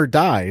 Dog owner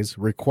dies.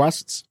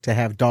 Requests to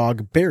have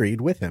dog buried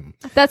with him.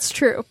 That's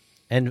true.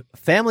 and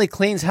family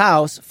cleans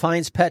house,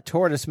 finds pet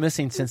tortoise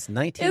missing since Is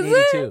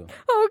 1982. it?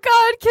 Oh,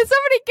 God. Can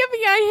somebody give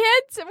me a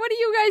hint? What do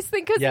you guys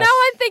think? Because Yes. now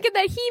I'm thinking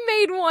that he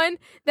made one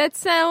that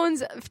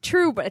sounds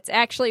true, but it's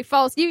actually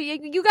false. You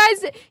guys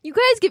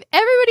give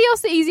everybody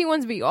else the easy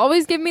ones, but you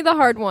always give me the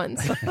hard ones.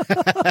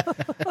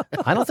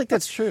 I don't think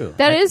that's true.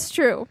 That is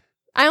true.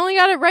 I only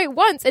got it right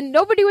once, and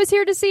nobody was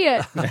here to see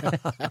it.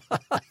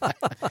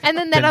 And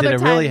then that Did other it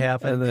time, really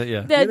happen? And then,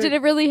 yeah. did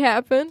it really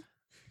happen?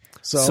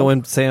 So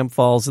when Sam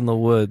falls in the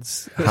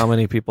woods, how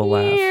many people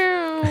laugh?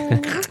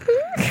 Meow.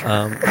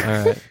 All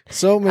right.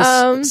 So,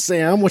 Miss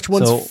Sam, which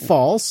one's So-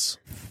 false?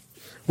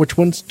 Which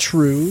one's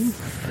true?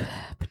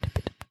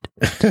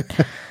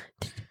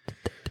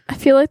 I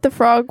feel like the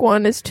frog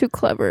one is too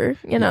clever,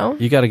 you know?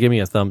 You got to give me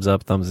a thumbs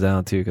up, thumbs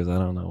down, too, because I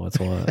don't know what's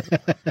what.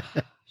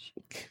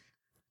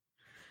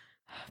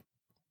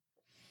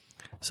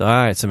 So, all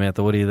right,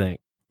 Samantha, what do you think?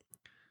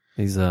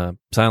 These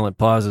silent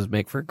pauses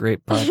make for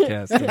great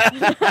podcasting.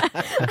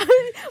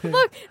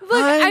 Look,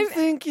 I'm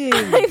thinking.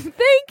 I'm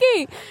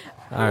thinking.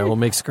 All right, we'll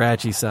make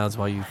scratchy sounds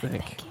while you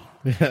think.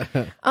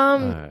 All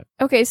right.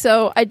 Okay,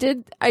 so I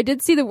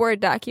did see the Word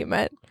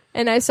document,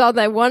 and I saw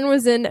that one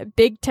was in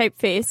big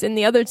typeface, and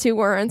the other two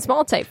were in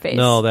small typeface.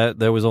 No,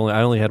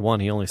 I only had one.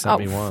 He only sent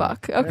me one.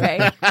 Fuck. Okay.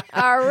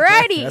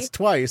 Alrighty. That's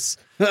twice.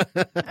 All know,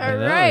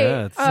 right.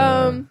 yeah,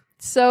 it's,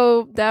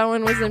 So that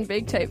one was in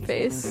big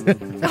typeface.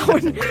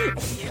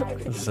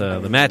 It's,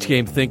 the match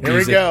game think Here we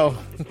music. go.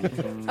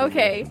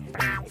 Okay.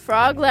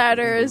 Frog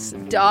ladders,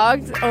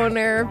 dog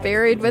owner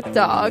buried with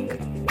dog,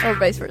 or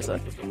vice versa.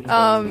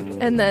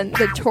 And then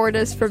the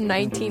tortoise from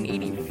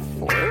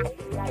 1984,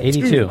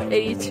 82.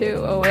 82.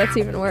 Oh, that's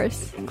even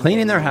worse.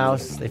 Cleaning their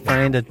house, they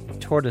find a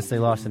tortoise they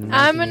lost in.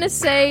 I'm gonna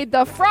say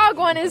the frog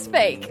one is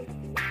fake.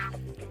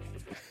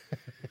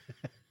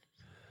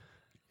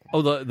 Oh,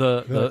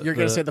 You're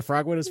going to say the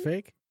frog one is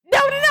fake? No,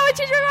 I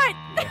changed my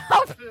mind.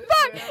 Oh,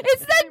 fuck.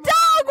 It's the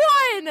dog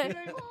one.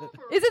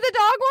 Is it the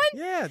dog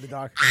one? Yeah, the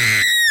dog.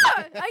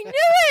 I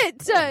knew it.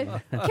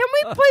 Can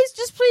we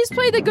please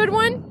play the good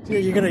one?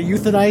 You're going to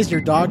euthanize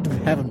your dog to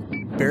have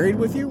him buried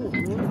with you?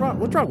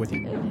 What's wrong with you?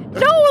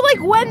 No,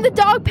 like when the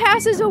dog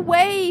passes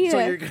away. So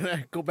you're going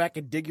to go back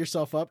and dig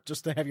yourself up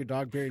just to have your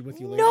dog buried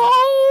with you later? No,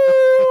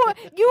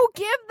 you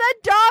give the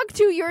dog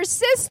to your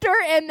sister,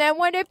 and then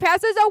when it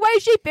passes away,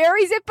 she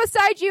buries it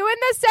beside you in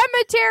the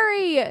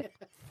cemetery.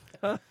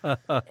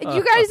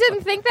 You guys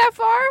didn't think that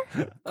far?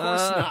 Of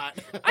course not.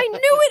 I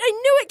knew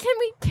it. Can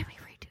we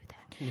redo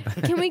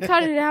that? Can we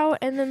cut it out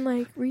and then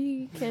like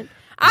can?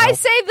 I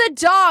say the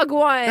dog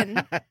one.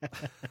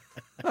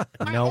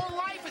 Nope. whole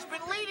life has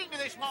been leading to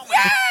this moment.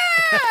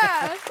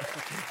 Yeah.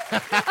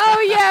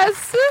 Oh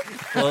yes.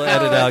 We'll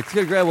edit out.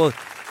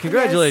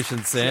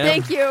 Congratulations, Sam.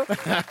 Thank you.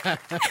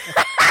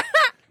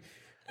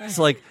 It's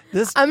like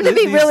this. I'm gonna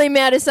be these- really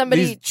mad at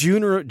somebody These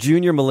junior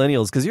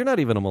millennials, because you're not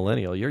even a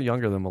millennial. You're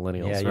younger than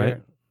millennials, Yeah,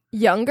 right?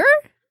 younger.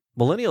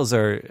 Millennials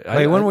are.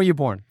 Wait, when were you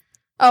born?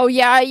 Oh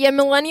yeah.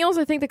 Millennials.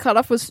 I think the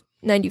cutoff was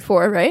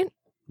 94, right?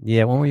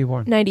 Yeah, when were you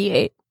born?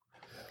 98.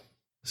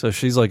 So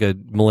she's like a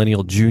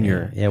millennial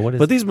junior. Yeah, what is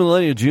But these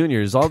millennial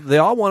juniors, they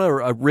all want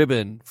a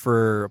ribbon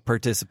for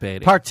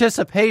participating.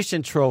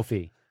 participation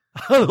trophy?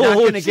 Not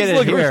gonna get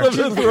it here. For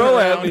something to throw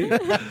at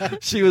me.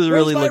 She was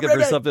really looking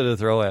for something to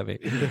throw at me.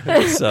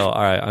 So,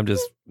 all right, I'm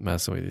just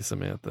messing with you,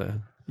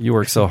 Samantha. You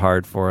work so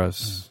hard for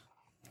us.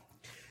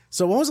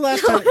 So when was the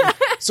last time?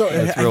 So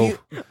That's have real. you,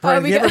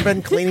 have we you got- ever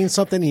been cleaning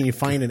something and you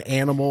find an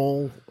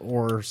animal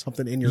or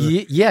something in your?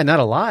 Yeah, not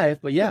alive,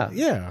 but yeah.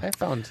 Yeah. I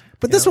found.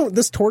 But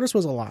this tortoise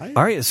was alive.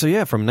 All right, so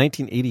yeah, from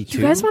 1982.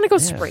 You guys want to go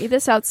spray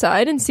this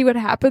outside and see what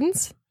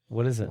happens?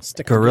 What is it?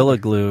 Stick Gorilla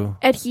Glue.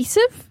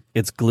 Adhesive?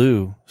 It's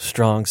glue.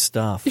 Strong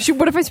stuff.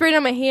 What if I sprayed it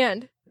on my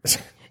hand?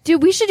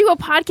 Dude, we should do a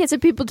podcast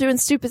of people doing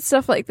stupid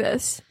stuff like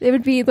this. They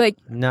would be like,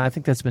 No, I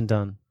think that's been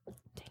done.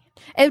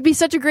 It'd be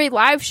such a great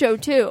live show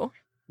too.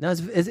 No,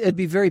 it'd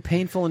be very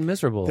painful and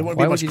miserable. There wouldn't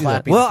Why be would much you do that?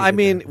 clapping. Well, if you I did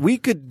mean, that. we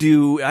could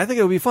do. I think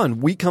it would be fun.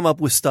 We come up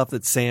with stuff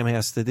that Sam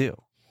has to do.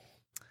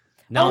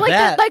 Now like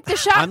that, the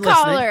shot I'm listening.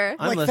 collar.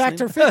 I'm like listening.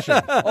 Fact or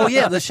Fiction. Oh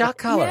yeah, the shot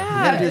collar. Yeah.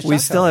 You gotta do the We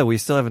shot collar. we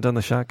still haven't done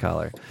the shot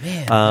collar.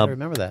 Man, I gotta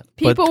remember that.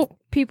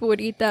 People would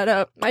eat that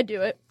up. I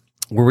do it.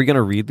 Were we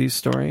gonna read these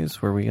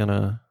stories? Were we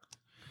gonna?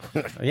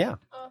 Yeah.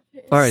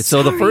 All right.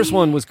 So the first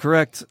one was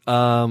correct.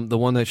 The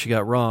one that she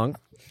got wrong.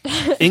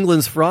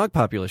 England's frog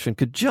population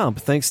could jump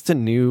thanks to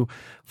new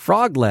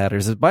frog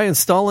ladders. By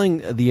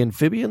installing the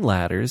amphibian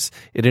ladders,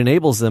 it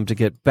enables them to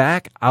get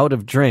back out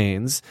of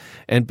drains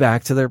and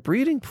back to their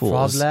breeding pools.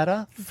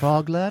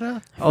 Frog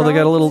ladder. Oh, they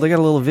got a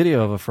little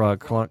video of a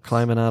frog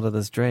climbing out of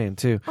this drain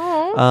too.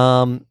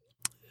 Oh.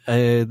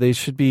 They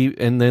should be,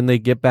 and then they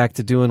get back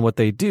to doing what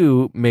they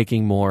do,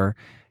 making more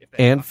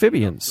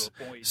amphibians.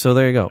 So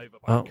there you go.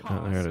 Oh,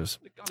 there it is.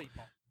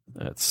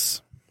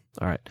 That's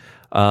all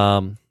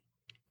right.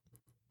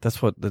 That's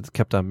what that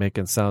kept on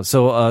making sound.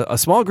 So a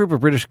small group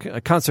of British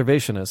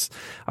conservationists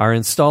are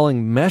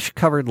installing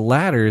mesh-covered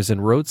ladders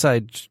in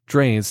roadside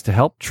drains to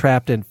help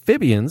trapped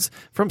amphibians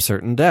from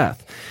certain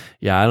death.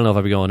 Yeah, I don't know if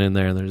I'd be going in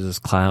there and there's this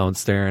clown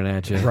staring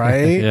at you.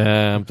 Right?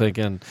 Yeah, I'm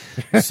thinking.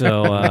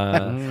 So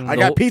I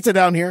got pizza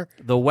down here.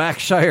 the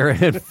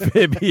Wackshire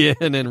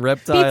amphibian and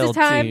reptile Pizza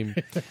time. team.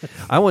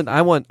 I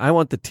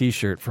want the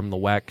T-shirt from the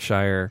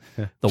Wackshire,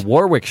 the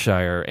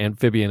Warwickshire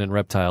amphibian and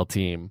reptile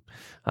team.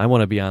 I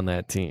want to be on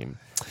that team.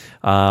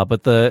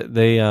 But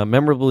they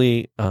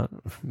memorably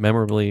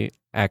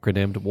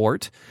acronymed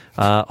WART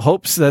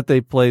hopes that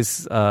they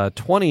place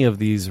 20 of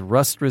these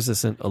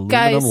rust-resistant aluminum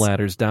Guys.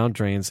 ladders down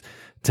drains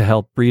to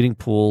help breeding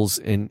pools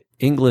in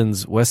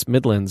England's West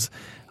Midlands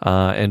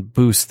and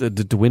boost the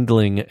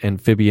dwindling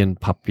amphibian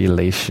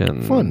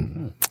population.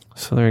 Fun.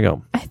 So there you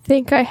go. I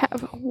think I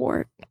have a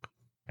wart.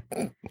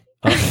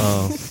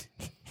 Uh-oh.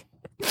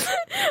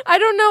 I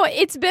don't know.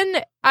 It's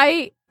been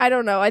I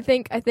don't know. I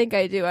think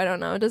I do. I don't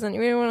know. Doesn't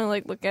anyone want to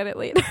like look at it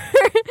later?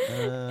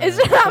 It's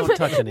don't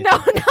touch anything.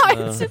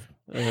 No,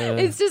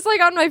 it's just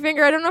like on my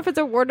finger. I don't know if it's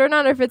a wart or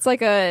not, or if it's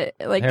like a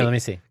like. Here, let me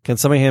see. Can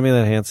somebody hand me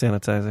that hand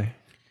sanitizer?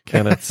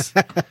 Can it's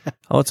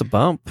it's a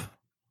bump.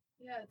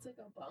 Yeah, it's like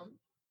a bump.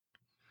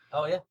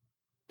 Oh yeah.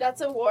 That's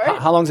a wart.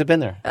 How long's it been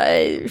there?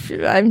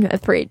 I'm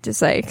afraid to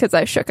say because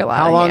I shook a lot.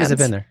 How of long hands. has it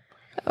been there?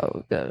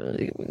 Oh,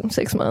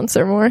 6 months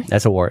or more.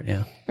 That's a wart.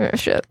 Yeah. Oh,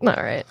 shit. All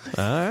right.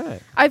 All right.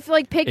 I've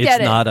like picked It's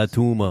at it. not a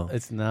tumor.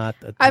 It's not.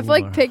 I've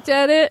like picked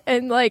at it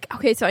and like,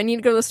 okay, so I need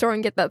to go to the store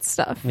and get that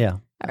stuff. Yeah.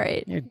 All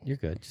right. You're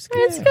good. Just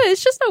It's good.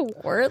 It's just a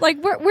wart.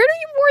 Like, where do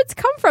you warts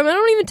come from? I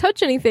don't even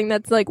touch anything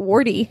that's like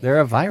warty.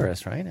 They're a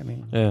virus, right? I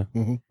mean, Yeah.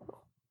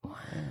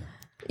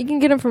 You can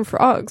get them from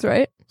frogs,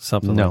 right?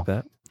 Something No. like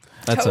that.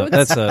 That's Toads.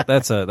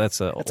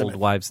 that's a old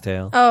wives'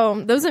 tale. Oh,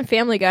 those in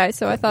Family Guy,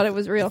 so I thought it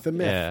was real. The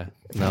myth. Yeah.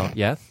 No.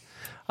 Yeah.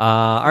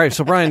 All right.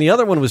 So Brian, the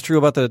other one was true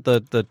about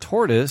the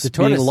tortoise, being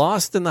tortoise.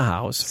 lost in the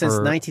house since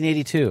for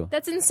 1982.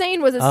 That's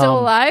insane. Was it still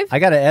alive? I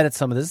got to edit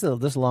some of this. This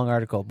is a long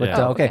article, but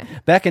Yeah. okay.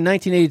 Back in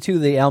 1982,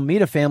 the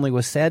Almeida family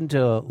was saddened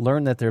to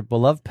learn that their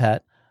beloved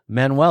pet,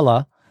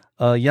 Manuela,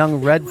 a young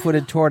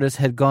red-footed tortoise,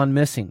 had gone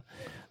missing.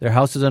 Their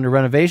house was under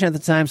renovation at the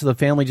time, so the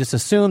family just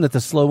assumed that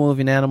the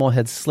slow-moving animal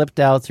had slipped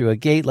out through a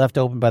gate left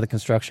open by the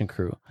construction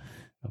crew.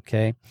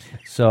 Okay,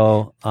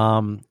 so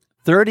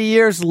 30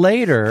 years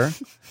later,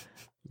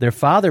 their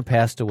father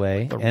passed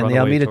away, and the runaway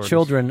Almeida tortoise.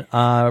 children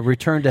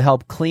returned to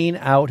help clean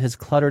out his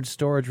cluttered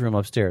storage room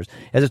upstairs.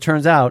 As it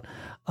turns out,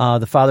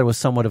 the father was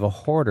somewhat of a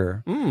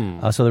hoarder,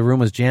 so the room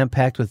was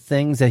jam-packed with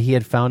things that he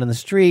had found in the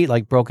street,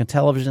 like broken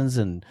televisions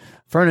and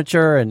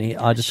furniture, and he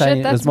deciding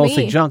it was that's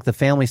mostly me. junk. The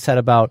family set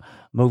about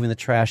moving the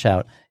trash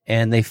out,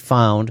 and they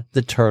found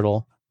the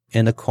turtle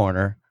in the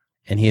corner,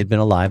 and he had been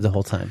alive the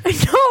whole time.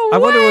 No I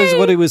wonder way!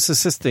 what he was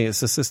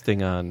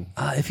assisting on.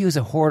 If he was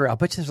a hoarder, I'll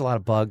bet you there's a lot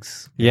of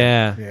bugs.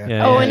 Yeah.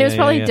 Oh, and it was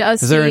probably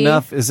dusty.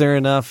 Is there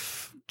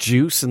enough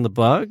juice in the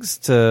bugs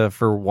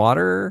for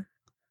water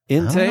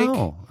intake?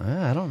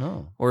 I don't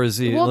know. Or is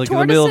he Well, like in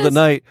the middle of the tortoises-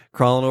 night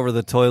crawling over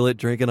the toilet,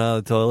 drinking out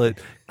of the toilet,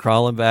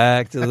 crawling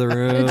back to the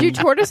room? Do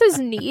tortoises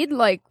need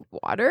like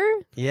water?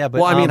 Yeah,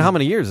 but Well, I mean, how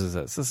many years is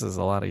this? This is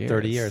a lot of years.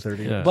 30 years.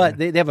 30 Yeah. But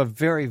they have a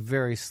very,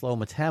 very slow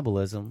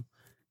metabolism.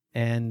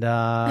 And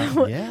yeah,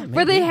 Were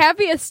maybe. they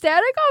happy,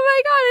 ecstatic?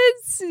 Oh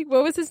my god!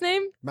 What was his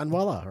name?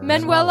 Manuela. or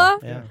Manuela.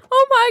 Yeah.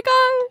 Oh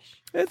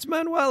my It's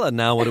Manuela.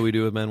 Now what do we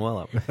do with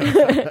Manuela?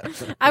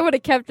 gosh! I would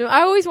have kept him.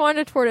 I always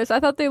wanted a tortoise. I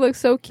thought they looked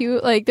so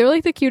cute. Like they're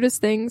like the cutest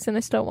things, and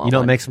I still want You know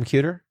what one. makes them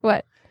cuter?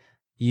 What?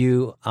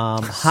 You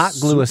hot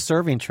glue a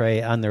serving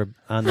tray on the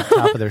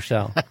top of their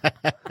shell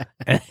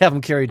and have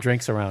them carry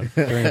drinks around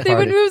during the They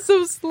would party. move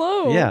so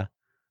slow. Yeah.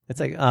 It's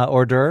like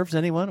hors d'oeuvres.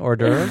 Anyone? Hors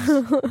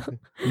d'oeuvres?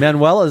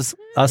 Manuela's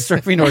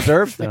serving hors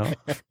d'oeuvres now.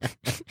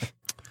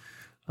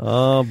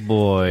 Oh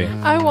boy.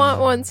 I want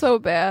one so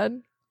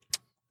bad.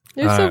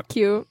 They're so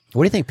cute.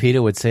 What do you think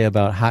PETA would say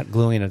about hot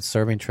gluing a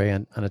serving tray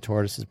on a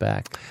tortoise's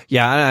back?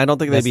 Yeah, I don't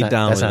think they'd be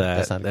down with that.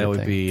 That's not a that good would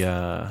thing. be,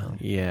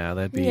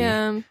 that'd be.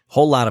 Yeah. A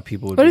whole lot of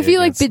people would. What be if you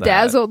like against that.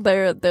 bedazzled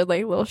their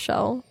like little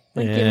shell?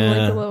 Like, give them,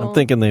 like, a little... I'm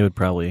thinking they would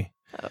probably,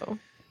 Oh.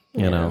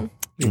 you know,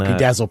 You not-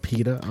 bedazzle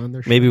PETA on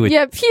their maybe with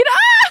Yeah, PETA.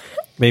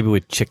 maybe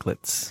with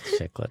chiclets,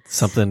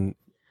 something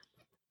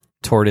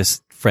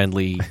tortoise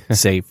friendly,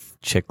 safe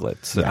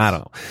chiclets. I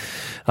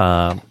don't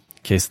know, in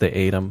case they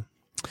ate them.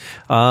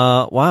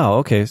 Wow.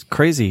 Okay.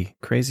 Crazy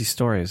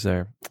stories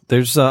there.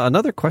 There's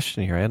another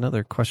question here. I had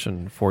another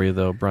question for you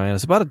though, Brian.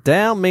 It's about a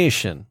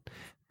Dalmatian.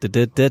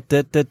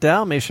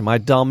 Dalmatian. My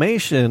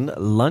Dalmatian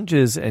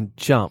lunges and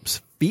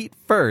jumps feet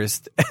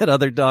first at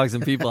other dogs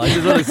and people. I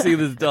just want to see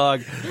this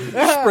dog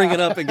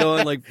springing up and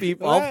going like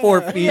feet, all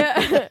 4 feet,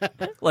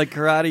 like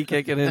karate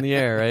kicking in the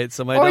air, right?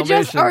 So my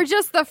Dalmatian. or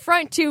just the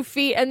front 2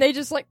 feet, and they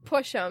just like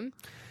push them.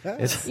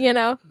 You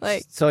know,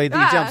 like So he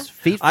jumps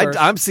feet first.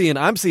 I'm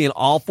seeing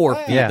all 4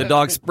 feet. Yeah. The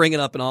dog springing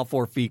up and all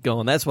 4 feet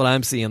going. That's what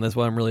I'm seeing. That's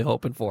what I'm really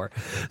hoping for.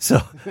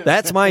 So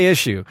that's my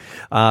issue.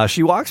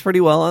 She walks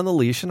pretty well on the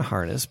leash and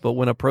harness, but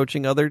when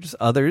approaching others,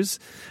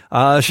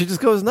 she just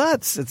goes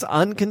nuts. It's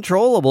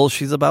uncontrollable.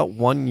 She's about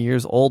 1 year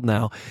old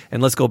now.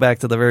 And let's go back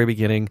to the very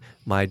beginning.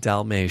 My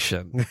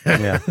Dalmatian.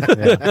 yeah.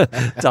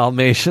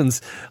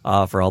 Dalmatians.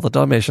 For all the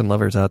Dalmatian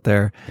lovers out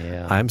there,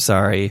 Yeah. I'm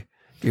sorry.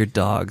 Your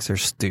dogs are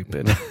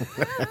stupid.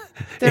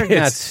 They're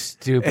not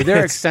stupid.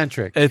 They're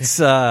eccentric. It's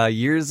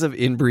years of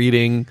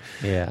inbreeding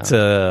Yeah.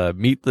 to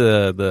meet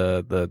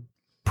the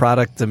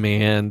product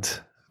demand.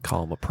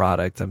 Call them a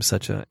product. I'm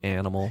such an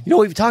animal. You know,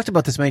 we've talked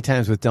about this many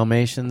times with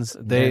Dalmatians.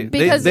 Are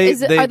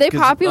are they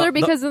popular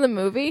because of the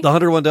movie? The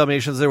 101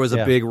 Dalmatians, there was a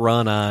Yeah. big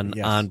run on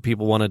Yes.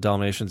 people wanted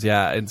Dalmatians,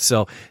 and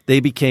so they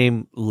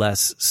became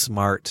less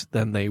smart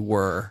than they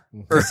were.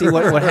 See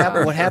what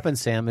happens,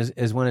 Sam,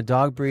 is when a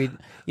dog breed.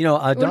 You know,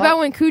 What about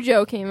when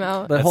Cujo came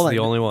out? But That's hold on. the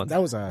only one.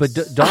 That was us.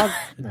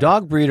 But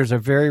dog breeders are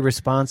very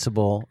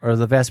responsible, or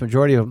the vast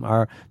majority of them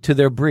are, to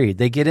their breed.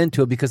 They get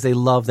into it because they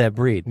love that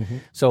breed. Mm-hmm.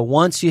 So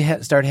once you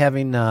start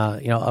having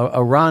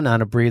a run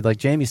on a breed, like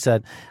Jamie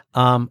said,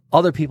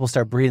 other people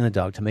start breeding the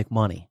dog to make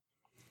money.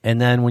 And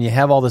then when you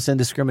have all this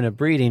indiscriminate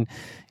breeding,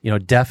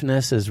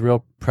 deafness is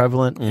real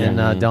prevalent in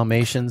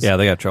Dalmatians. Yeah,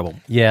 they got trouble.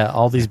 Yeah,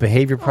 all these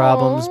behavior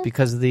problems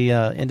because of the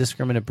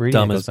indiscriminate breeding.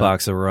 that Dumbest goes on.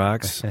 box of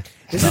rocks.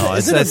 No,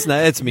 that's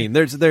not. It's mean.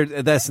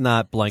 That's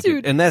not blanket,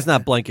 Dude. and that's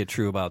not blanket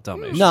true about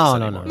Dalmatians. No.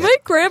 My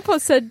grandpa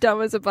said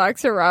dumb as a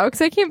box of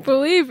rocks. I can't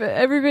believe it.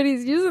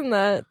 Everybody's using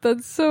that.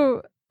 That's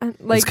so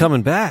like It's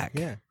coming back.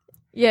 yeah.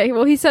 Yeah,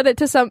 well, he said it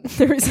to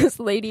there was this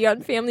lady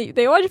on Family.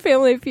 They watched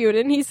Family Feud,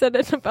 and he said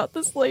it about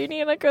this lady,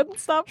 and I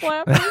couldn't stop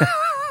laughing.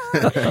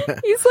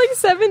 He's like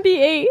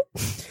 78.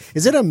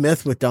 Is it a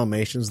myth with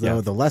Dalmatians, though?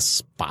 Yeah. The less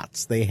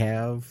spots they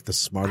have, the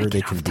smarter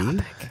they can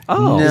be?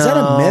 Oh, no, Is that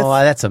a myth?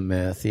 That's a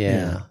myth.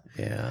 Yeah.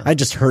 I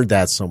just heard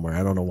that somewhere.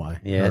 I don't know why.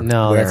 Yeah, Or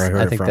no, where I heard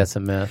I it think from. that's a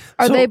myth.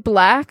 Are they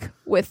black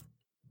with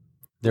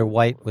They're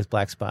white with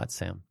black spots,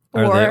 Sam.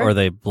 are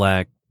they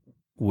black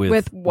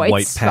with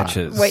white spot-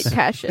 patches? White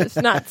patches,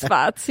 not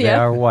spots. They Yeah.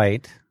 are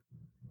white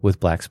with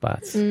black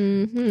spots.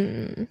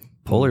 Mm-hmm.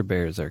 Polar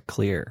bears are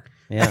clear.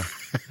 Yeah.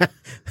 They're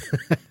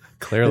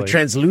Clearly.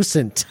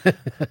 translucent.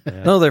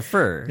 No, they're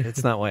fur.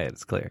 It's not white.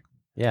 It's clear.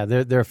 Yeah,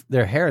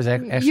 their hair is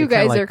actually You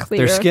guys kinda are like, clear.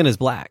 Their skin is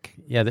black.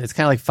 Yeah, it's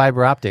kind of like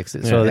fiber optics.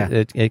 So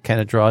Yeah. it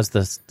kind of draws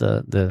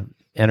the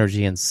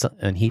energy and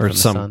heat Or from the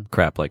some sun.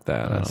 crap like that.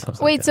 I don't know.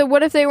 Something Wait, like so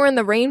what if they were in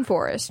the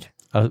rainforest?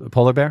 that. A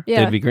polar bear?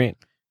 Yeah. They'd be green.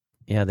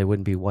 Yeah, they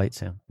wouldn't be white,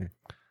 Sam.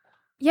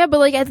 Yeah, but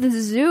like at the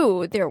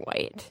zoo, they're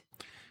white.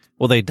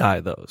 Well, they dye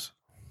those.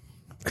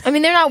 I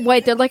mean, they're not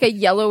white. They're like a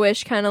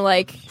yellowish kind of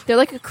like, they're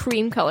like a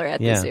cream color at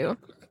Yeah. the zoo.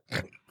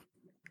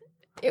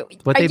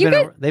 But Are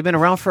you they've been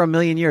around for a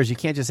million years. You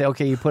can't just say,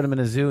 okay, you put them in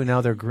a zoo and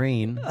now they're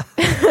green.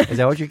 Is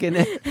that what you're getting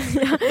at?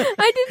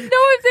 I didn't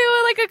know if they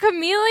were like a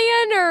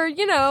chameleon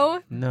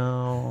or,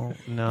 No.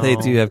 They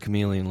do have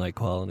chameleon-like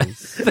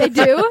qualities. they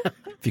do.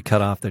 If you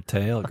cut off their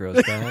tail, it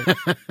grows back.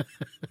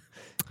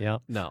 Yeah.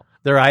 No.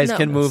 Their eyes No.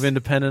 can move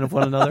independent of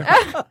one another.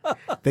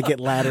 They get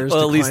ladders.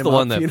 Well, to at least the climb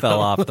one up, that you fell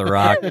know? off the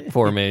rock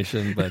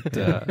formation. But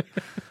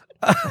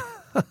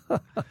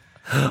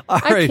all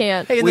I right.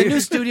 can't. Hey, in the new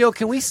studio,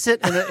 can we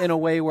sit in a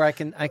way where I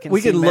can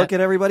We see can Matt? look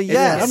at everybody. Yeah,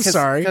 Yes. I'm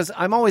sorry. Because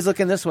I'm always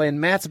looking this way, and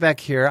Matt's back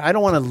here. I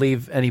don't want to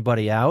leave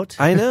anybody out.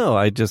 I know.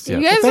 I just You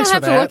guys don't thanks for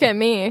have to that. look at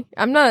me.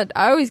 I'm not.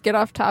 I always get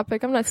off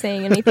topic. I'm not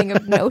saying anything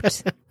of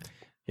note.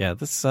 yeah.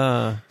 This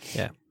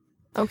yeah.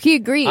 Oh, he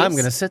agrees. I'm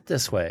going to sit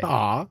this way.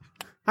 Aw.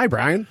 Hi,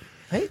 Brian.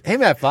 Hey,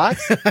 Matt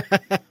Fox.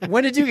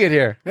 When did you get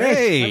here?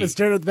 Hey. I just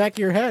stared at the back of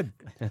your head.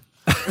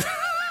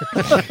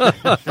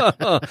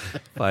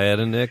 If I had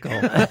a nickel.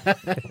 You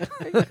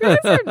guys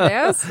are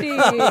nasty.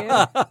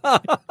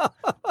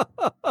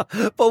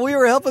 But we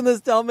were helping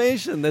this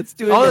Dalmatian that's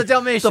doing Oh, the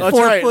Dalmatian. the That's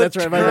 4-foot that's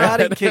right, my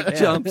karate bad. kick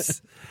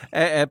jumps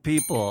at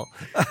people.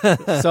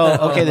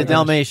 So, okay, the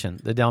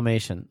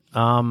Dalmatian.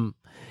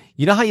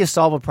 You know how you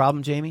solve a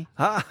problem, Jamie?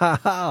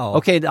 How?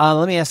 Okay,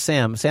 let me ask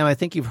Sam. Sam, I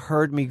think you've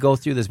heard me go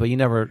through this, but you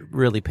never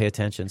really pay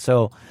attention.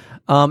 So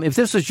if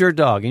this was your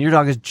dog and your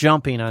dog is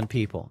jumping on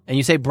people and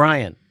you say,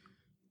 Brian,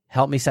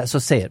 help me. So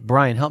say it.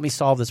 Brian, help me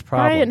solve this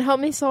problem. Brian, help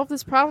me solve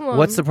this problem.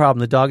 What's the problem?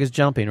 The dog is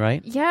jumping,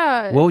 right?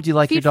 Yeah. What would you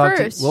like your feet dog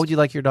first. to? What would you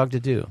like your dog to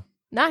do?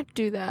 Not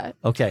do that.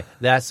 Okay,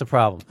 that's the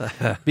problem.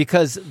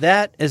 Because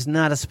that is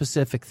not a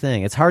specific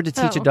thing. It's hard to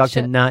teach a dog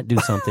to shit. not do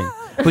something.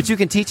 But you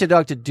can teach a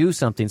dog to do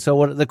something.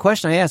 So the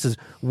question I ask is,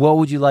 what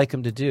would you like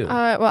him to do?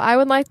 Well, I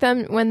would like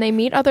them, when they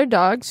meet other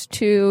dogs,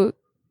 to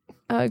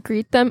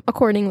greet them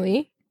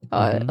accordingly.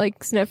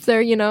 Like sniff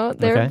their,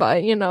 their Okay. butt,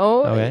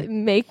 Okay.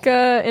 make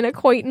an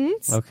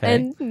acquaintance Okay.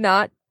 and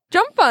not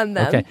jump on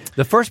them. Okay.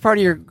 The first part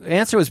of your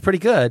answer was pretty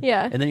good.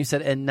 Yeah. And then you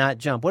said, and not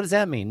jump. What does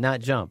that mean?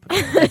 Not jump.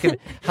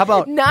 How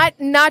about,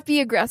 Not be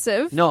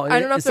aggressive. no, I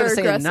don't know if instead they're of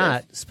saying aggressive.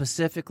 not,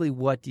 specifically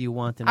what do you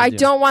want them to I do?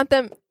 don't want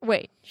them.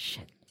 Wait,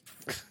 shit.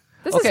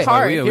 This Okay. is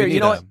hard. we Here, need you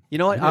know a- what? You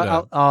know what? we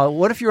need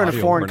What if you're in a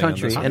audio foreign warning on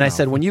country this and I one.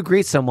 said, when you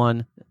greet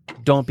someone,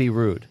 don't be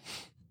rude.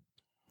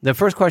 The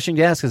first question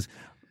you ask is,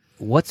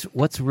 what's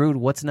rude?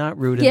 What's not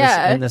rude in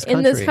this country?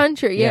 in this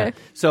country, yeah.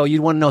 So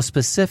you'd want to know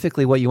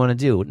specifically what you want to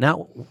do,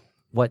 not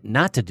what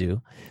not to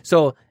do.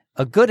 So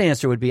a good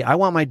answer would be, I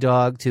want my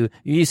dog to.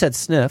 You said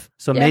sniff,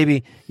 so Yeah.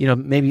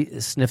 maybe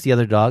sniff the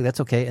other dog. That's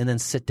okay, and then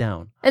sit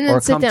down, And then or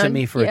sit come to down,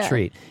 me for a yeah.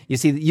 treat. You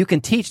see, you can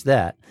teach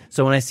that.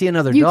 So when I see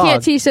another You dog,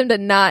 can't teach them to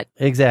not.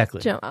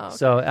 exactly. Jump- oh, okay.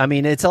 So I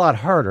mean, it's a lot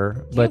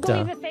harder, but.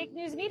 fake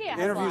news media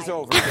Interview's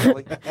over,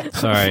 Billy.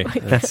 Sorry.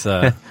 That's, Do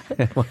you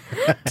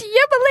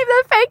believe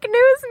the fake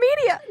news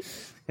media?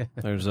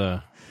 there's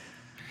a...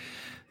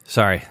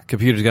 Sorry.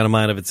 Computer's got a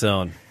mind of its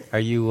own. Are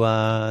you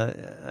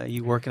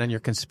working on your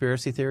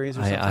conspiracy theories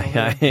or something? I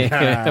got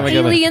my,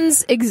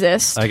 Aliens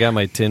exist. I got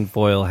my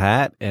tinfoil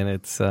hat, and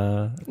it's...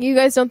 You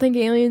guys don't think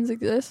aliens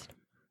exist?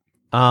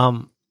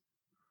 What?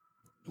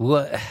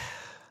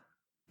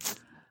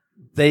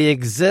 They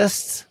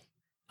exist.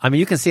 I mean,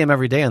 you can see them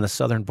every day on the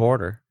southern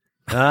border.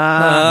 But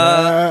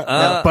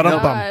God.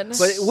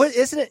 But what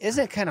isn't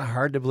it kind of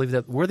hard to believe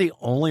that we're the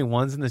only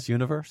ones in this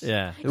universe?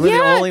 Yeah. We're the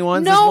Yeah, only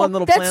ones. no, this one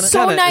little that's planet.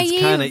 so It's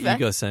kind naive. of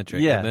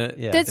egocentric, Yeah, isn't it?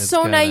 yeah. That's It's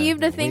so kinda- naive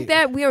to think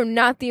that we are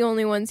not the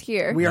only ones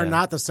here. We are Yeah.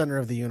 not the center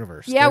of the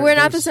universe. Yeah, There- we're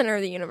not the there's- center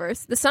of the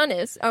universe. The sun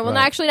is. Oh, well,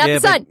 Right. actually, not Yeah,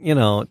 the sun.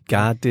 but,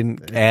 God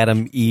didn't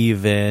Adam,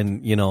 Eve,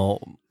 and,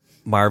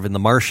 Marvin the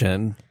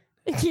Martian.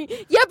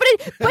 Yeah,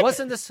 but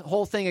Wasn't this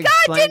whole thing God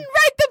explained? didn't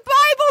write the Bible.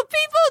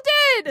 People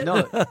did.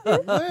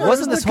 No,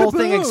 wasn't this whole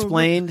thing kaboom?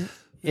 explained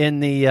in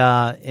the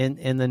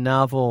in the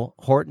novel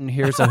Horton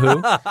Hears a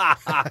Who?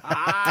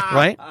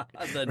 Right?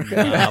 The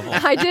novel.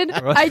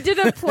 I did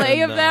a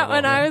play of that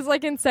when No. I was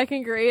like in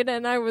second grade,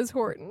 and I was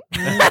Horton.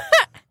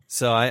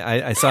 So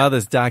I saw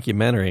this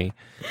documentary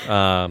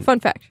Fun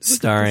fact.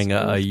 starring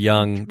a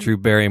young Drew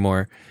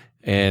Barrymore,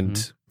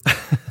 and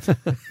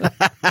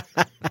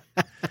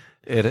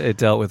it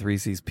dealt with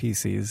Reese's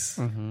Pieces.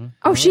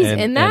 Oh, she's and,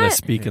 in and a that.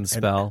 speak and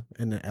spell.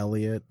 And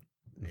Elliot.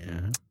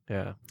 Yeah.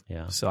 Yeah.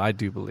 Yeah. So I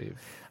do believe.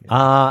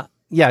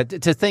 Yeah.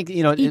 To think,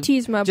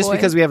 E.T.'s my just boy.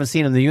 because we haven't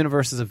seen him, the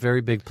universe is a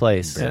very big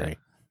place. Very.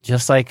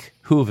 Just like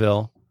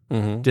Whoville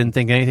didn't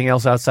think anything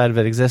else outside of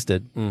it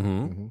existed.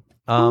 Mm-hmm.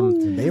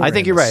 They were I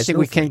think in you're the right. I think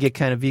we snowflake. can get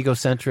kind of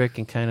egocentric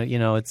and kind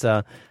of, it's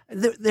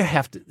there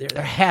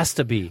has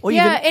to be. Well,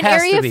 Yeah, even in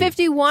has to Area be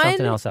 51,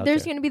 something else out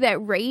there's there. going to be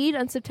that raid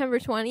on September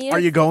 20th. Are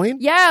you going?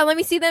 Yeah, let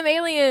me see them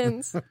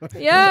aliens.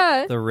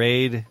 Yeah. The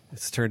raid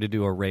is turned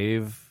into a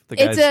rave.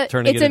 The It's guy's a-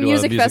 turning it's it a into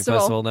music a music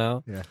festival.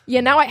 now.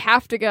 Yeah, now I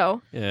have to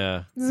go.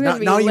 Yeah. This is Now, gonna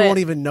be now you lit. won't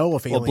even know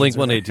if Well, aliens Blink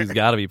are there. 182's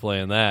got to be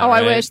playing that. Oh,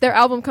 I right? wish. Their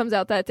album comes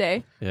out that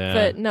day. Yeah.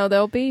 But no,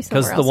 they'll be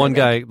somewhere Because else.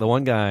 the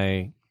one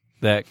guy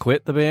that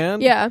quit the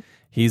band. Yeah.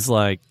 He's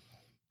like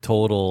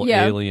total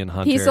Yeah. alien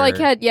hunter. He's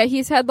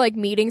he's had like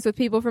meetings with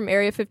people from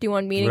Area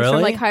 51 meetings Really?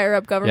 from like higher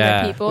up government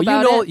Yeah. people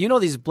Well, about it. you know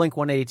these Blink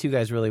 182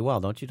 guys really well,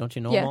 don't you? Don't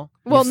you know Yeah. them all?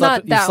 Well, you slept,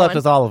 not you that slept one.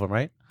 with all of them,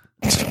 right?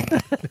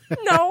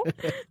 No.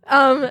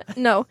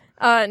 No.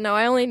 No,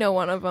 I only know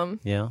one of them.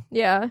 Yeah.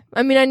 Yeah.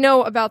 I mean, I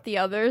know about the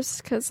others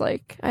because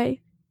like I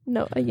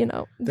know, the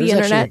There's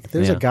internet. Actually,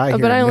 there's Yeah. a guy here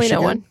But I in only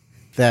know Michigan one.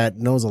 that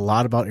knows a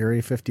lot about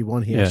Area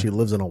 51. He Yeah. actually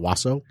lives in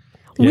Owasso,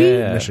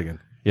 yeah. Michigan.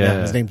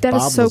 Yeah. His name's That is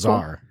Bob so cool.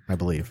 Lazar, I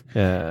believe.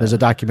 Yeah. There's a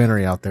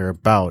documentary out there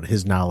about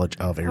his knowledge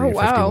of Area Oh,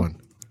 wow. 51.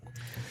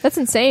 That's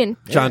insane.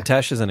 John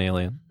Tesh is an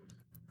alien.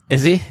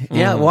 Is he?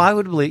 Yeah. Well, I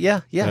would believe.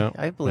 Yeah. Yeah.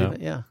 I believe Yeah.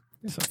 it. Yeah.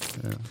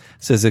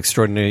 Says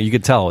extraordinary. You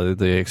could tell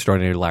the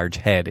extraordinary large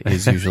head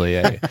is usually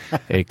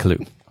a clue.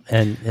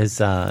 And his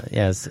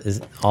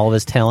all of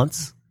his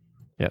talents.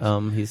 Yes. I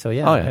believe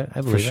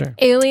for it. sure.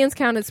 Aliens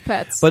count as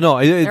pets. But no,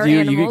 Or because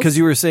animals.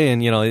 you were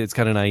saying, it's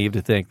kind of naive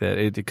to think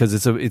that because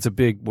it's a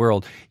big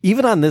world.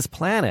 Even on this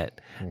planet,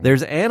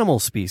 There's animal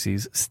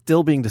species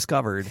still being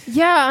discovered.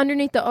 Yeah,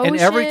 underneath the ocean.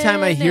 And every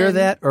time I hear and-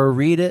 that or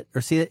read it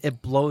or see it,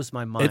 it blows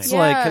my mind. It's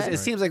like- because it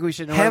seems like we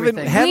should know Haven't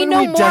everything. know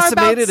we more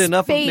decimated about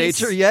enough of space.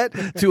 nature yet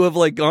to have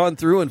like gone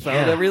through and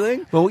found Yeah.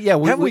 everything? Well, yeah,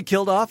 Have we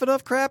killed off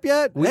enough crap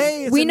yet?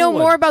 Hey, it's we a know new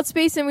more one. about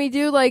space than we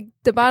do like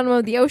the bottom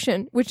of the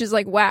ocean, which is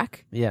like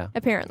whack, Yeah.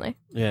 apparently.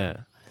 Yeah.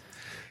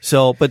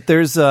 So, but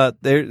there's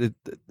it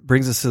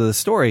brings us to the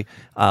story.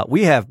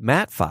 We have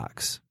Matt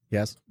Fox.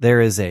 Yes. There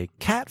is a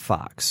cat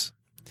fox,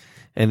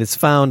 and it's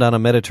found on a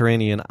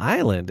Mediterranean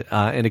island,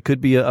 and it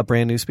could be a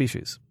brand new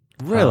species.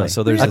 Really?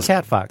 So there's a this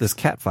cat fox. This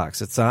cat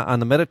fox. It's on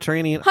the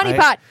Mediterranean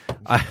Honeypot.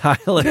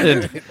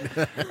 island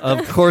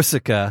of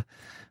Corsica.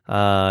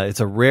 It's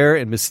a rare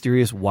and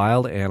mysterious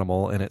wild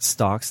animal, and it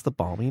stalks the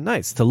balmy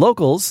nights. To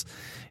locals,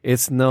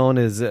 it's known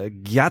as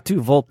Gatu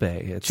volpe.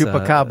 It's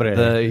Chupacabra.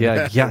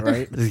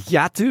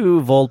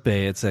 Gatu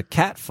volpe. It's a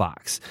cat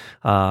fox,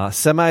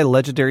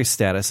 semi-legendary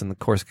status in the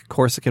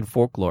Corsican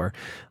folklore.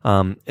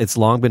 It's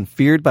long been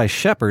feared by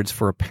shepherds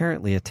for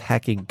apparently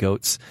attacking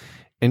goats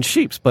and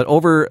sheep. But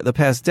over the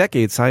past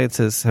decade,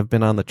 scientists have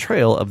been on the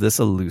trail of this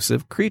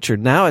elusive creature.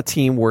 Now a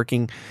team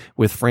working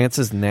with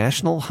France's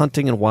National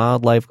Hunting and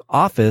Wildlife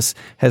Office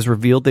has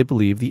revealed they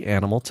believe the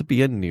animal to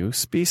be a new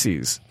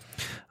species.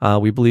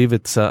 We believe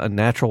it's a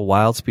natural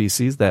wild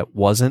species that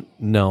wasn't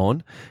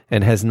known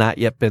and has not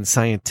yet been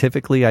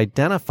scientifically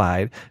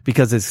identified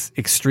because it's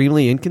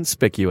extremely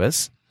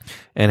inconspicuous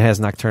and has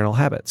nocturnal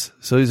habits.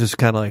 So he's just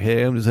kind of like,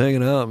 hey, I'm just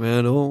hanging out,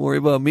 man. Don't worry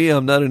about me.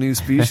 I'm not a new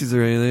species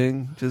or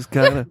anything. Just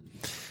kind of...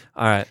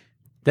 All right.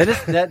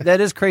 That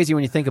is crazy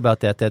when you think about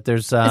that. That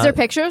there's Is there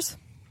pictures?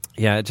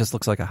 Yeah, it just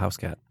looks like a house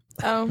cat.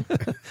 Oh.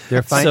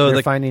 they're So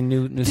the- finding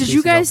new Did species you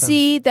all guys the time.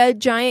 see that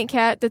giant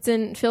cat that's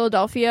in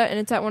Philadelphia and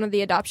it's at one of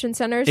the adoption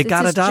centers? It It's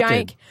got this adopted.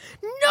 Giant...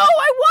 No,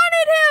 I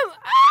wanted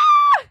him!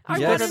 Ah! I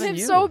Yes. wanted Better him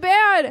than so you.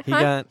 bad. He Huh?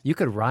 got... You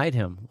could ride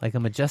him like a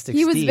majestic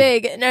He was steed.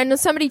 big, and I know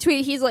somebody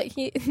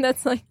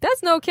tweeted,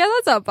 that's no cat,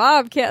 that's a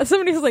bobcat.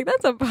 Somebody was like,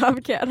 that's a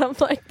bobcat. I'm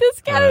like, this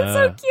cat is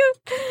so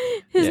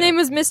cute. His yeah. name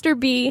was Mr.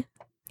 B.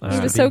 He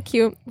was so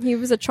cute. He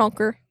was a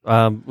chunker.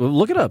 well,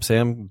 look it up,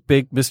 Sam.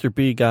 Big Mr.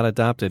 B got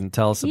adopted and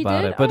tell us He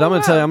about did? it. But Oh, I'm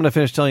going to tell you, wow. I'm going to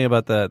finish telling you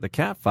about the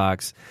cat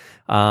fox.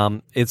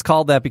 It's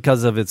called that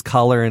because of its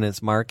color and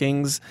its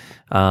markings.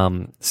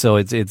 So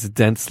it's a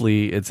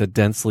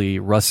densely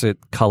russet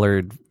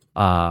colored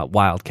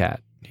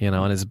wildcat,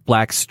 and it's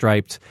black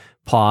striped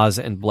paws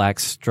and black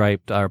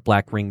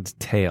ringed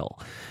tail.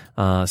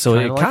 So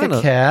Kinda it like kind a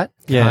of cat,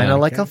 Yeah. kind of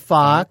like a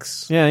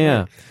fox.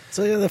 yeah.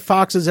 So the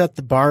fox is at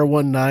the bar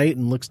one night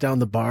and looks down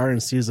the bar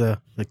and sees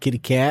a kitty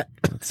cat.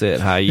 That's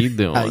it. How you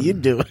doing? How you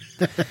doing?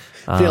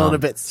 Feeling a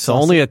bit So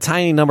saucy. only a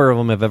tiny number of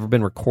them have ever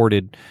been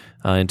recorded.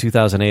 In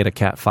 2008, a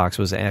cat fox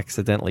was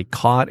accidentally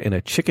caught in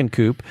a chicken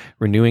coop,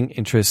 renewing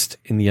interest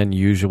in the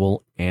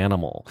unusual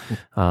animal.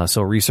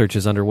 So research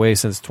is underway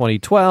since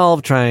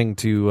 2012, trying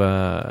to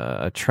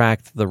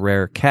attract the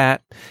rare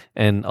cat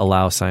and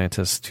allow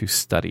scientists to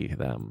study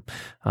them.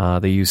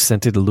 They use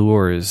scented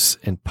lures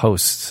and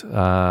posts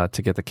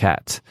to get the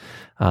cat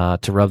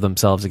to rub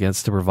themselves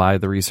against to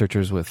provide the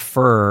researchers with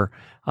fur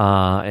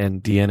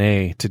and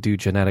DNA to do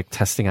genetic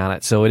testing on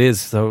it. So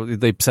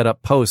they set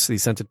up posts,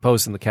 these scented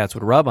posts, and the cats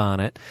would rub on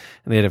it,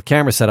 and they'd have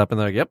cameras set up, and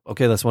they're like, yep,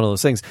 okay, that's one of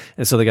those things.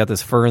 And so they got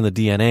this fur and the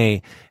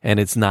DNA, and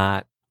it's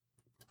not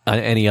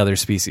any other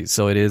species.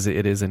 So it is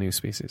a new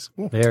species.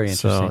 Very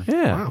interesting. So,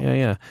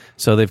 yeah.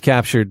 So they've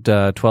captured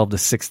 12 to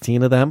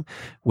 16 of them,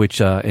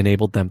 which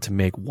enabled them to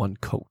make one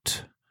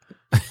coat.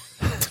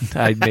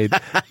 I made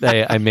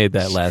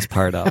that last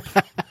part up.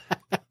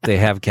 They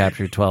have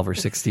captured 12 or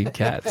 16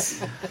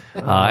 cats,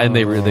 and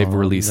they've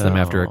released them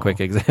after a quick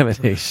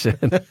examination.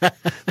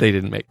 They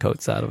didn't make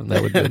coats out of them.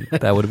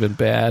 That would have been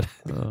bad.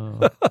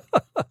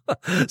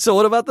 So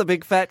what about the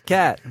big fat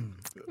cat?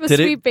 A Did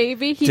it- sweet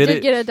baby. He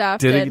did get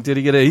adopted. Did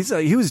he get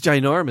he was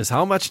ginormous.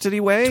 How much did he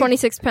weigh?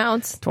 26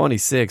 pounds.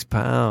 26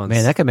 pounds.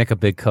 Man, that could make a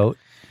big coat.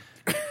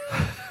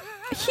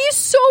 He's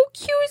so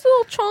cute. He's a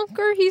little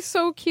chunker. He's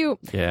so cute.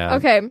 yeah.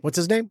 Okay. What's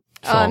his name?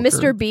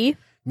 Mr. B.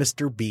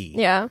 Mr. B.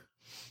 Yeah.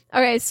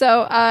 Okay,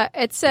 so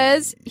it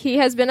says he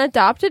has been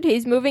adopted.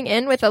 He's moving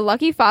in with a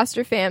lucky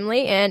foster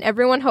family, and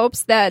everyone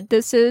hopes that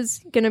this is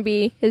going to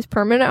be his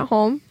permanent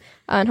home,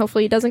 and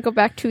hopefully he doesn't go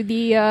back to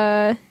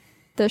the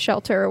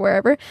shelter or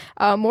wherever.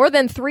 More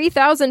than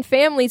 3,000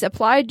 families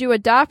applied to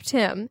adopt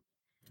him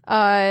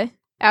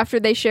after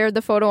they shared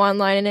the photo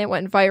online, and it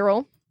went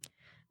viral,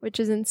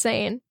 which is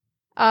insane.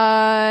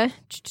 They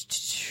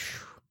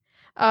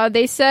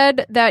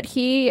said that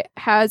he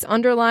has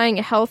underlying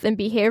health and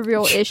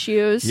behavioral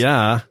issues.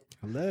 Yeah.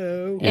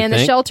 Hello. And the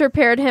think? shelter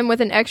paired him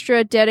with an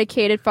extra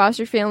dedicated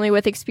foster family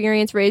with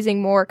experience raising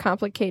more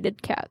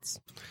complicated cats.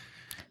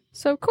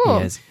 So cool.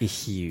 He has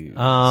issues.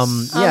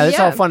 Yeah, it's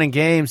yeah. all fun and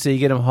games. So you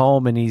get him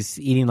home, and he's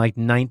eating like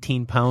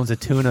 19 pounds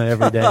of tuna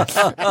every day.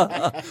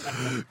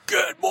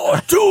 Get more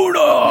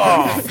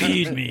tuna!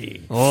 Feed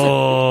me.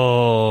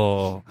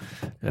 Oh.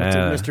 What did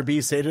Mr.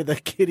 B say to the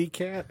kitty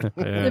cat?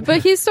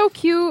 But he's so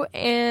cute,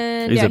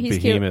 and He's a he's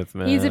behemoth,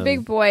 cute. He's a man.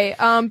 big boy.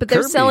 But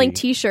they're Kirby. selling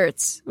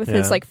T-shirts with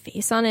his Yeah. like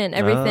face on it and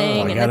everything.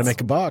 I and gotta it's-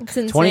 make a buck. It's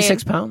insane.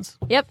 26 pounds.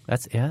 Yep,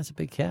 That's a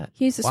big cat.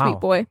 he's a Wow. sweet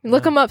boy.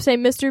 Look him up. Say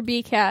Mr.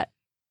 B Cat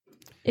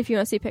if you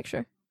want to see a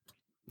picture.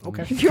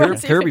 Okay. If you want to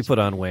see a Kirby picture. put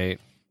on weight.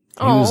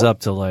 He Oh. was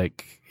up to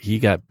like he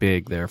got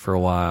big there for a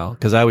while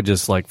because I would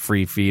just like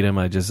free feed him.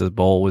 His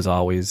bowl was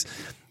always,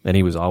 and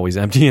he was always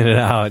emptying it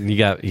out, and he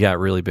got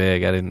really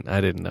big. I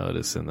didn't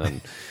notice, and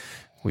then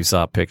we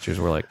saw pictures.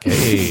 We're like,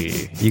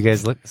 hey, You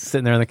guys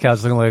sitting there on the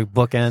couch looking like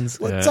bookends.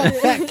 What's up,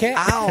 fat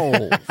cat?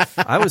 ow!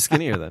 I was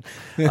skinnier then.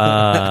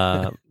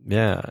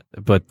 Yeah,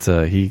 but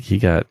he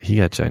got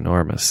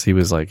ginormous. He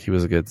was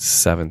a good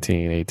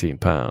 17, 18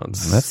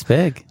 pounds. That's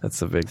big.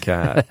 That's a big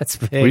cat. That's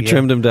big. We yeah.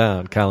 trimmed him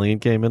down. Colleen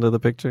came into the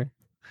picture.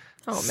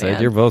 Oh Said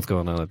man. you're both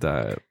going on a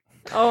diet.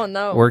 Oh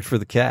no. Worked for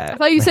the I cat.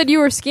 thought you said you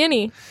were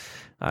skinny.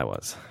 I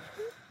was.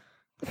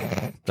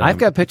 I've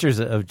got pictures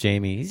of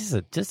Jamie. He's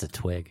just a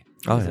twig.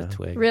 Oh, He's yeah. a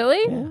twig.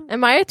 Really?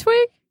 Am I a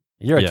twig?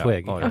 You're a Yeah.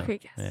 twig. Oh, yeah. Okay,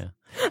 yes. Yeah.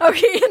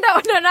 Okay,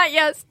 no, not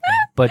yes.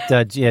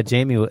 But yeah,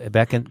 Jamie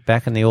back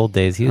in the old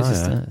days, he was Oh,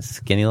 just yeah. a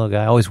skinny little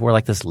guy. Always wore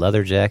like this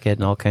leather jacket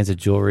and all kinds of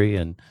jewelry,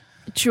 and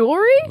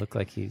Jewelry? looked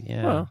like he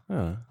Well,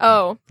 yeah,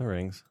 Oh, the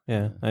rings.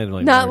 Yeah, I didn't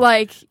really not wear-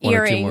 like one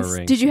or two more earrings.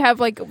 rings. Did you have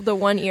like the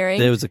one earring?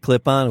 There was a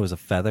clip on. It was a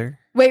feather.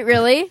 Wait,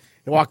 really?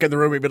 You walk in the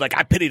room and be like,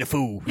 I pity the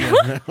fool.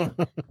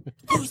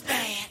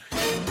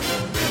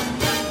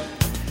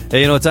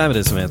 Hey, you know what time it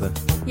is, Samantha?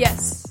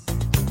 Yes.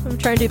 I'm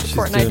trying to do the She's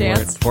Fortnite doing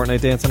dance.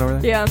 Fortnite dancing over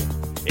there. Yeah.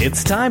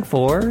 It's time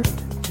for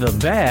the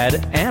bad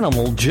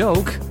animal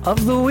joke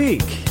of the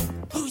week.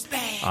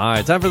 All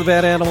right, time for the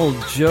bad animal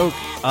joke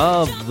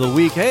of the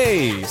week.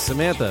 Hey,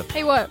 Samantha.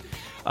 Hey, what?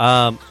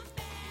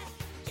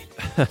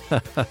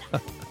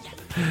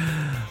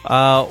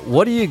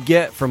 What do you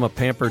get from a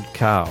pampered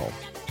cow?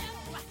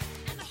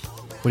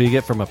 What do you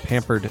get from a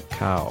pampered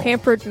cow?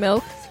 Pampered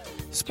milk.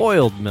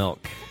 Spoiled milk.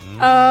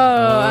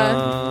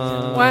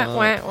 Oh. Wah,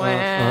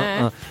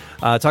 wah,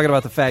 wah. Talking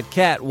about the fat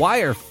cat. Why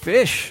are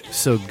fish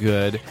so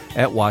good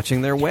at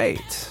watching their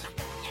weight?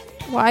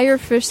 Why are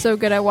fish so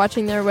good at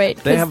watching their weight?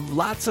 They 'Cause- have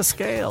lots of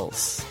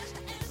scales.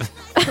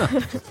 God,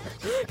 these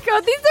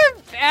are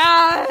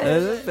bad.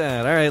 Isn't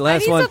that? All right, I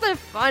last need one. something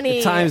funny.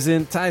 It ties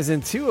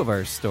in two of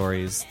our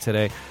stories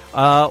today.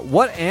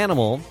 What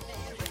animal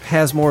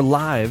has more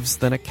lives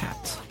than a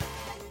cat?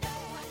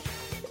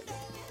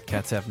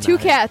 Cats have Two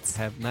nine, cats.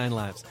 have 9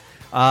 lives.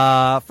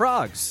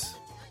 Frogs,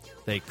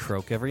 they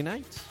croak every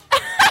night.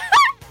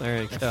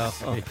 There you go.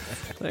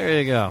 There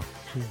you go.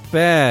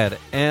 Bad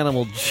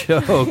animal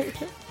joke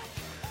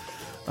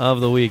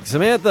of the week.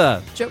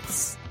 Samantha,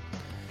 Jokes.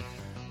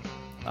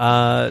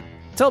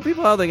 tell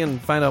people how they can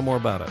find out more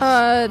about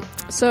us.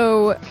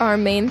 So our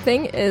main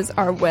thing is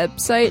our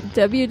website,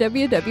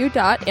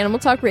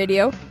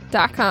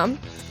 www.animaltalkradio.com.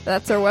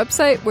 That's our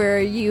website where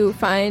you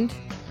find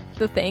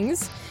the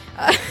things.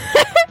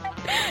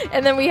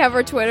 And then we have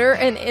our Twitter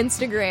and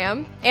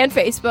Instagram and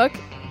Facebook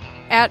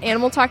at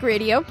Animal Talk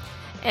Radio.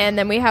 And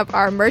then we have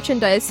our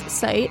merchandise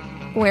site,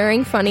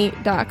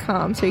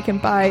 wearingfunny.com, so you can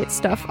buy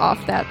stuff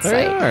off that There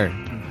you site. are.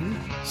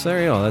 So there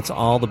you go. That's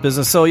all the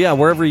business. So yeah,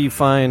 wherever you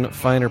find our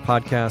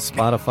podcast,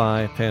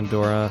 Spotify,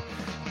 Pandora,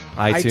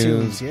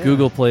 iTunes, yeah.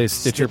 Google Play,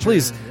 Stitcher,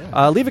 please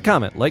yeah. leave a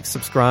comment, like,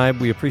 subscribe.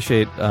 We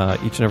appreciate each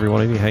and every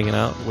one of you hanging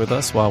out with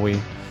us while we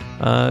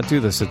do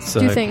this. It's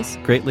Do things.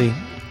 greatly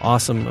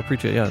awesome.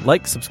 Appreciate it. Yeah,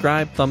 like,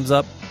 subscribe, thumbs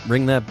up,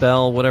 ring that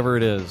bell, whatever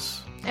it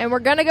is. And we're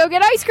going to go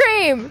get ice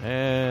cream.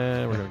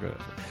 And we're gonna go.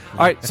 All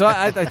right, so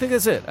I think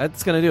that's it.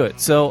 That's gonna do it.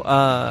 So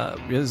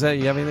is that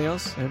you have anything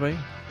else? Anybody?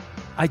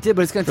 I did,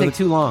 but it's going to For take the-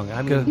 too long.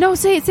 I mean, No,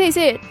 say it.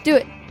 Do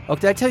it. oh,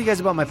 did I tell you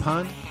guys about my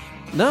pond?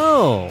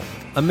 No.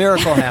 A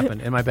miracle happened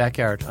in my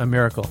backyard. A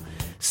miracle.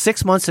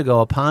 6 months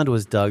ago, a pond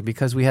was dug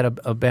because we had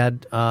a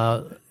bad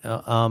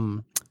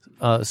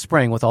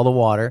spring with all the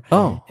water.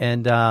 Oh.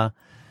 And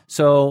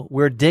so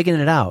we're digging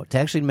it out to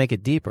actually make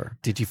it deeper.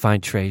 Did you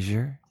find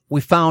treasure?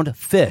 We found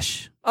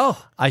fish.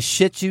 Oh, I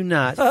shit you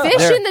not. Fish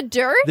There- in the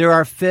dirt? There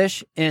are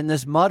fish in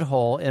this mud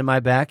hole in my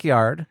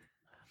backyard.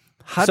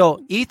 So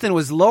Ethan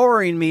was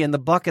lowering me in the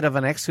bucket of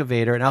an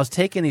excavator, and I was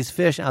taking these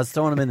fish and I was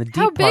throwing them in the deep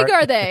How big part.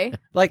 are they?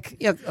 Like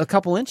a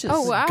couple inches.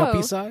 Oh, wow.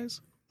 Guppy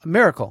size? A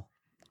miracle.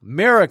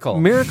 Miracle.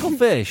 miracle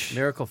fish.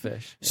 Miracle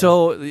fish.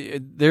 So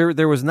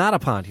there was not a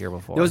pond here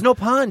before. There was no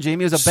pond,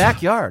 Jamie. It was a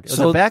backyard. It was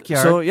so- a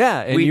backyard. so,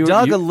 yeah, and we you-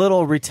 dug you- a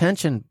little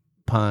retention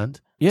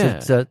pond Yeah.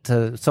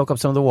 to soak up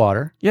some of the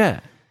water. Yeah.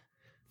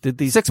 Did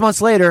these? 6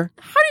 months later,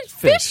 How did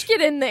fish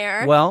get in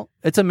there? well,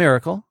 it's a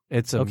miracle.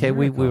 It's a Okay,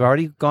 miracle. we've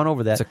already gone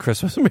over that. It's a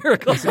Christmas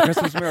miracle. It's a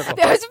Christmas miracle.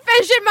 There's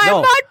fish in my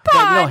No, mud but,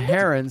 pond.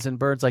 herons and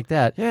birds like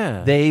that.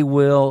 Yeah. They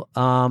will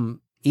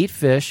eat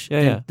fish. Yeah,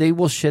 and yeah. they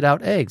will shit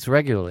out eggs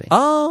regularly.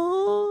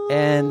 Oh.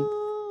 And-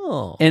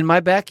 In my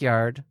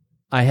backyard,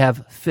 I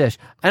have fish,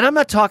 and I'm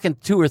not talking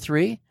 2 or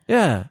 3.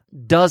 yeah.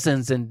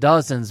 Dozens and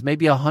dozens,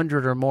 maybe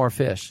 100 or more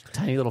fish,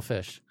 tiny little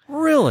fish.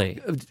 Really?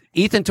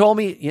 Ethan told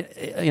me,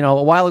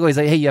 a while ago, he's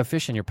like, hey, you have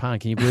fish in your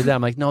pond. Can you believe that?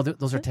 I'm like, no,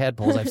 those are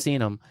tadpoles. I've seen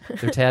them.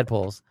 They're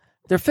tadpoles.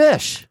 They're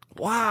fish.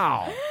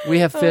 Wow. We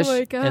have fish my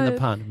in the God.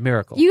 pond.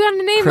 Miracle. You got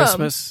to name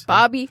Christmas. them.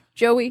 Bobby,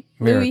 Joey,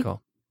 Louie,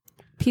 Miracle.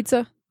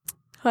 Pizza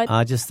Hut.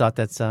 I just thought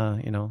that's,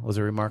 was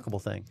a remarkable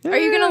thing. Are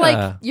you going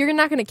to you're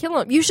not going to kill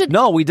them? You should.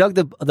 No, we dug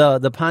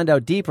the pond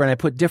out deeper, and I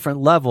put different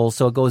levels,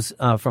 so it goes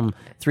from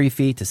 3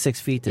 feet to 6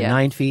 feet to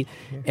 9 feet,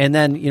 and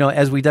then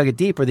as we dug it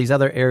deeper, these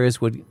other areas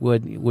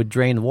would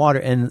drain the water,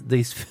 and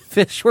these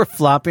fish were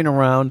flopping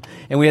around,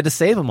 and we had to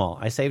save them all.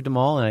 I saved them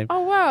all, and Oh,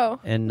 wow.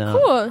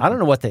 cool. I don't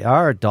know what they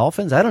are.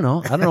 Dolphins? I don't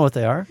know. I don't know what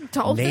they are.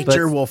 Dolphins?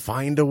 Nature will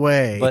find a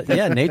way. But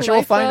yeah, nature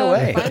will find a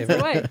way. Finds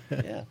a way.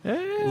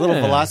 Little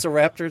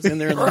velociraptors in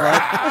there in the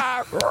rock.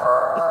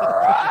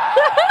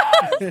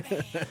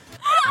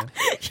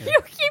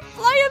 You keep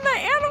playing the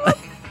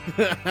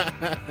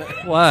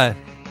animals. What?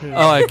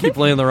 Oh, I keep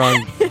playing the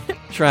wrong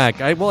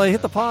track. I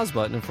hit the pause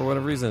button, and for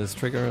whatever reason, it's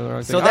triggering the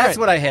wrong thing. So that's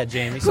what I had,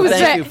 Jamie. So Who's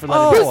thank that? you for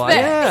letting me Who's know.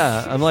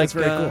 that? Yeah. I'm like,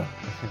 That's very cool.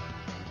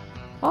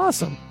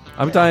 Awesome.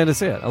 I'm dying to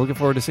see it. I'm looking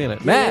forward to seeing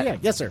it. Matt, Yeah.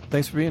 Yes, sir.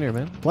 thanks for being here,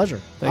 man.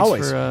 Pleasure. Thanks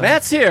Always. for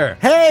Matt's here.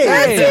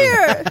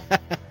 Hey!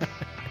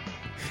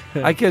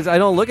 Here. I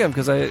don't look at him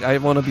because I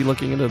want to be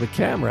looking into the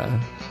camera.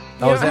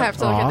 You don't have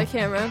to look at the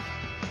camera.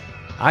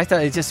 I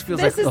thought it just feels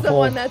This like is the the whole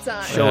one that's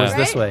on. show is right?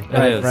 this way.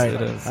 It is. Right.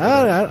 It is.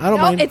 I don't No,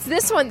 mind. it's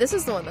this one. This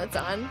is the one that's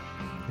on.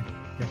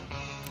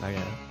 I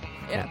got it.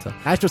 Yeah.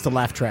 That's just a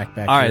laugh track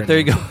back All here. right, there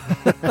you go.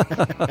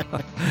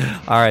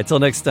 All right, till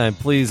next time,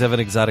 please have an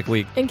exotic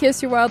week. And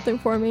kiss your wild thing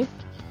for me.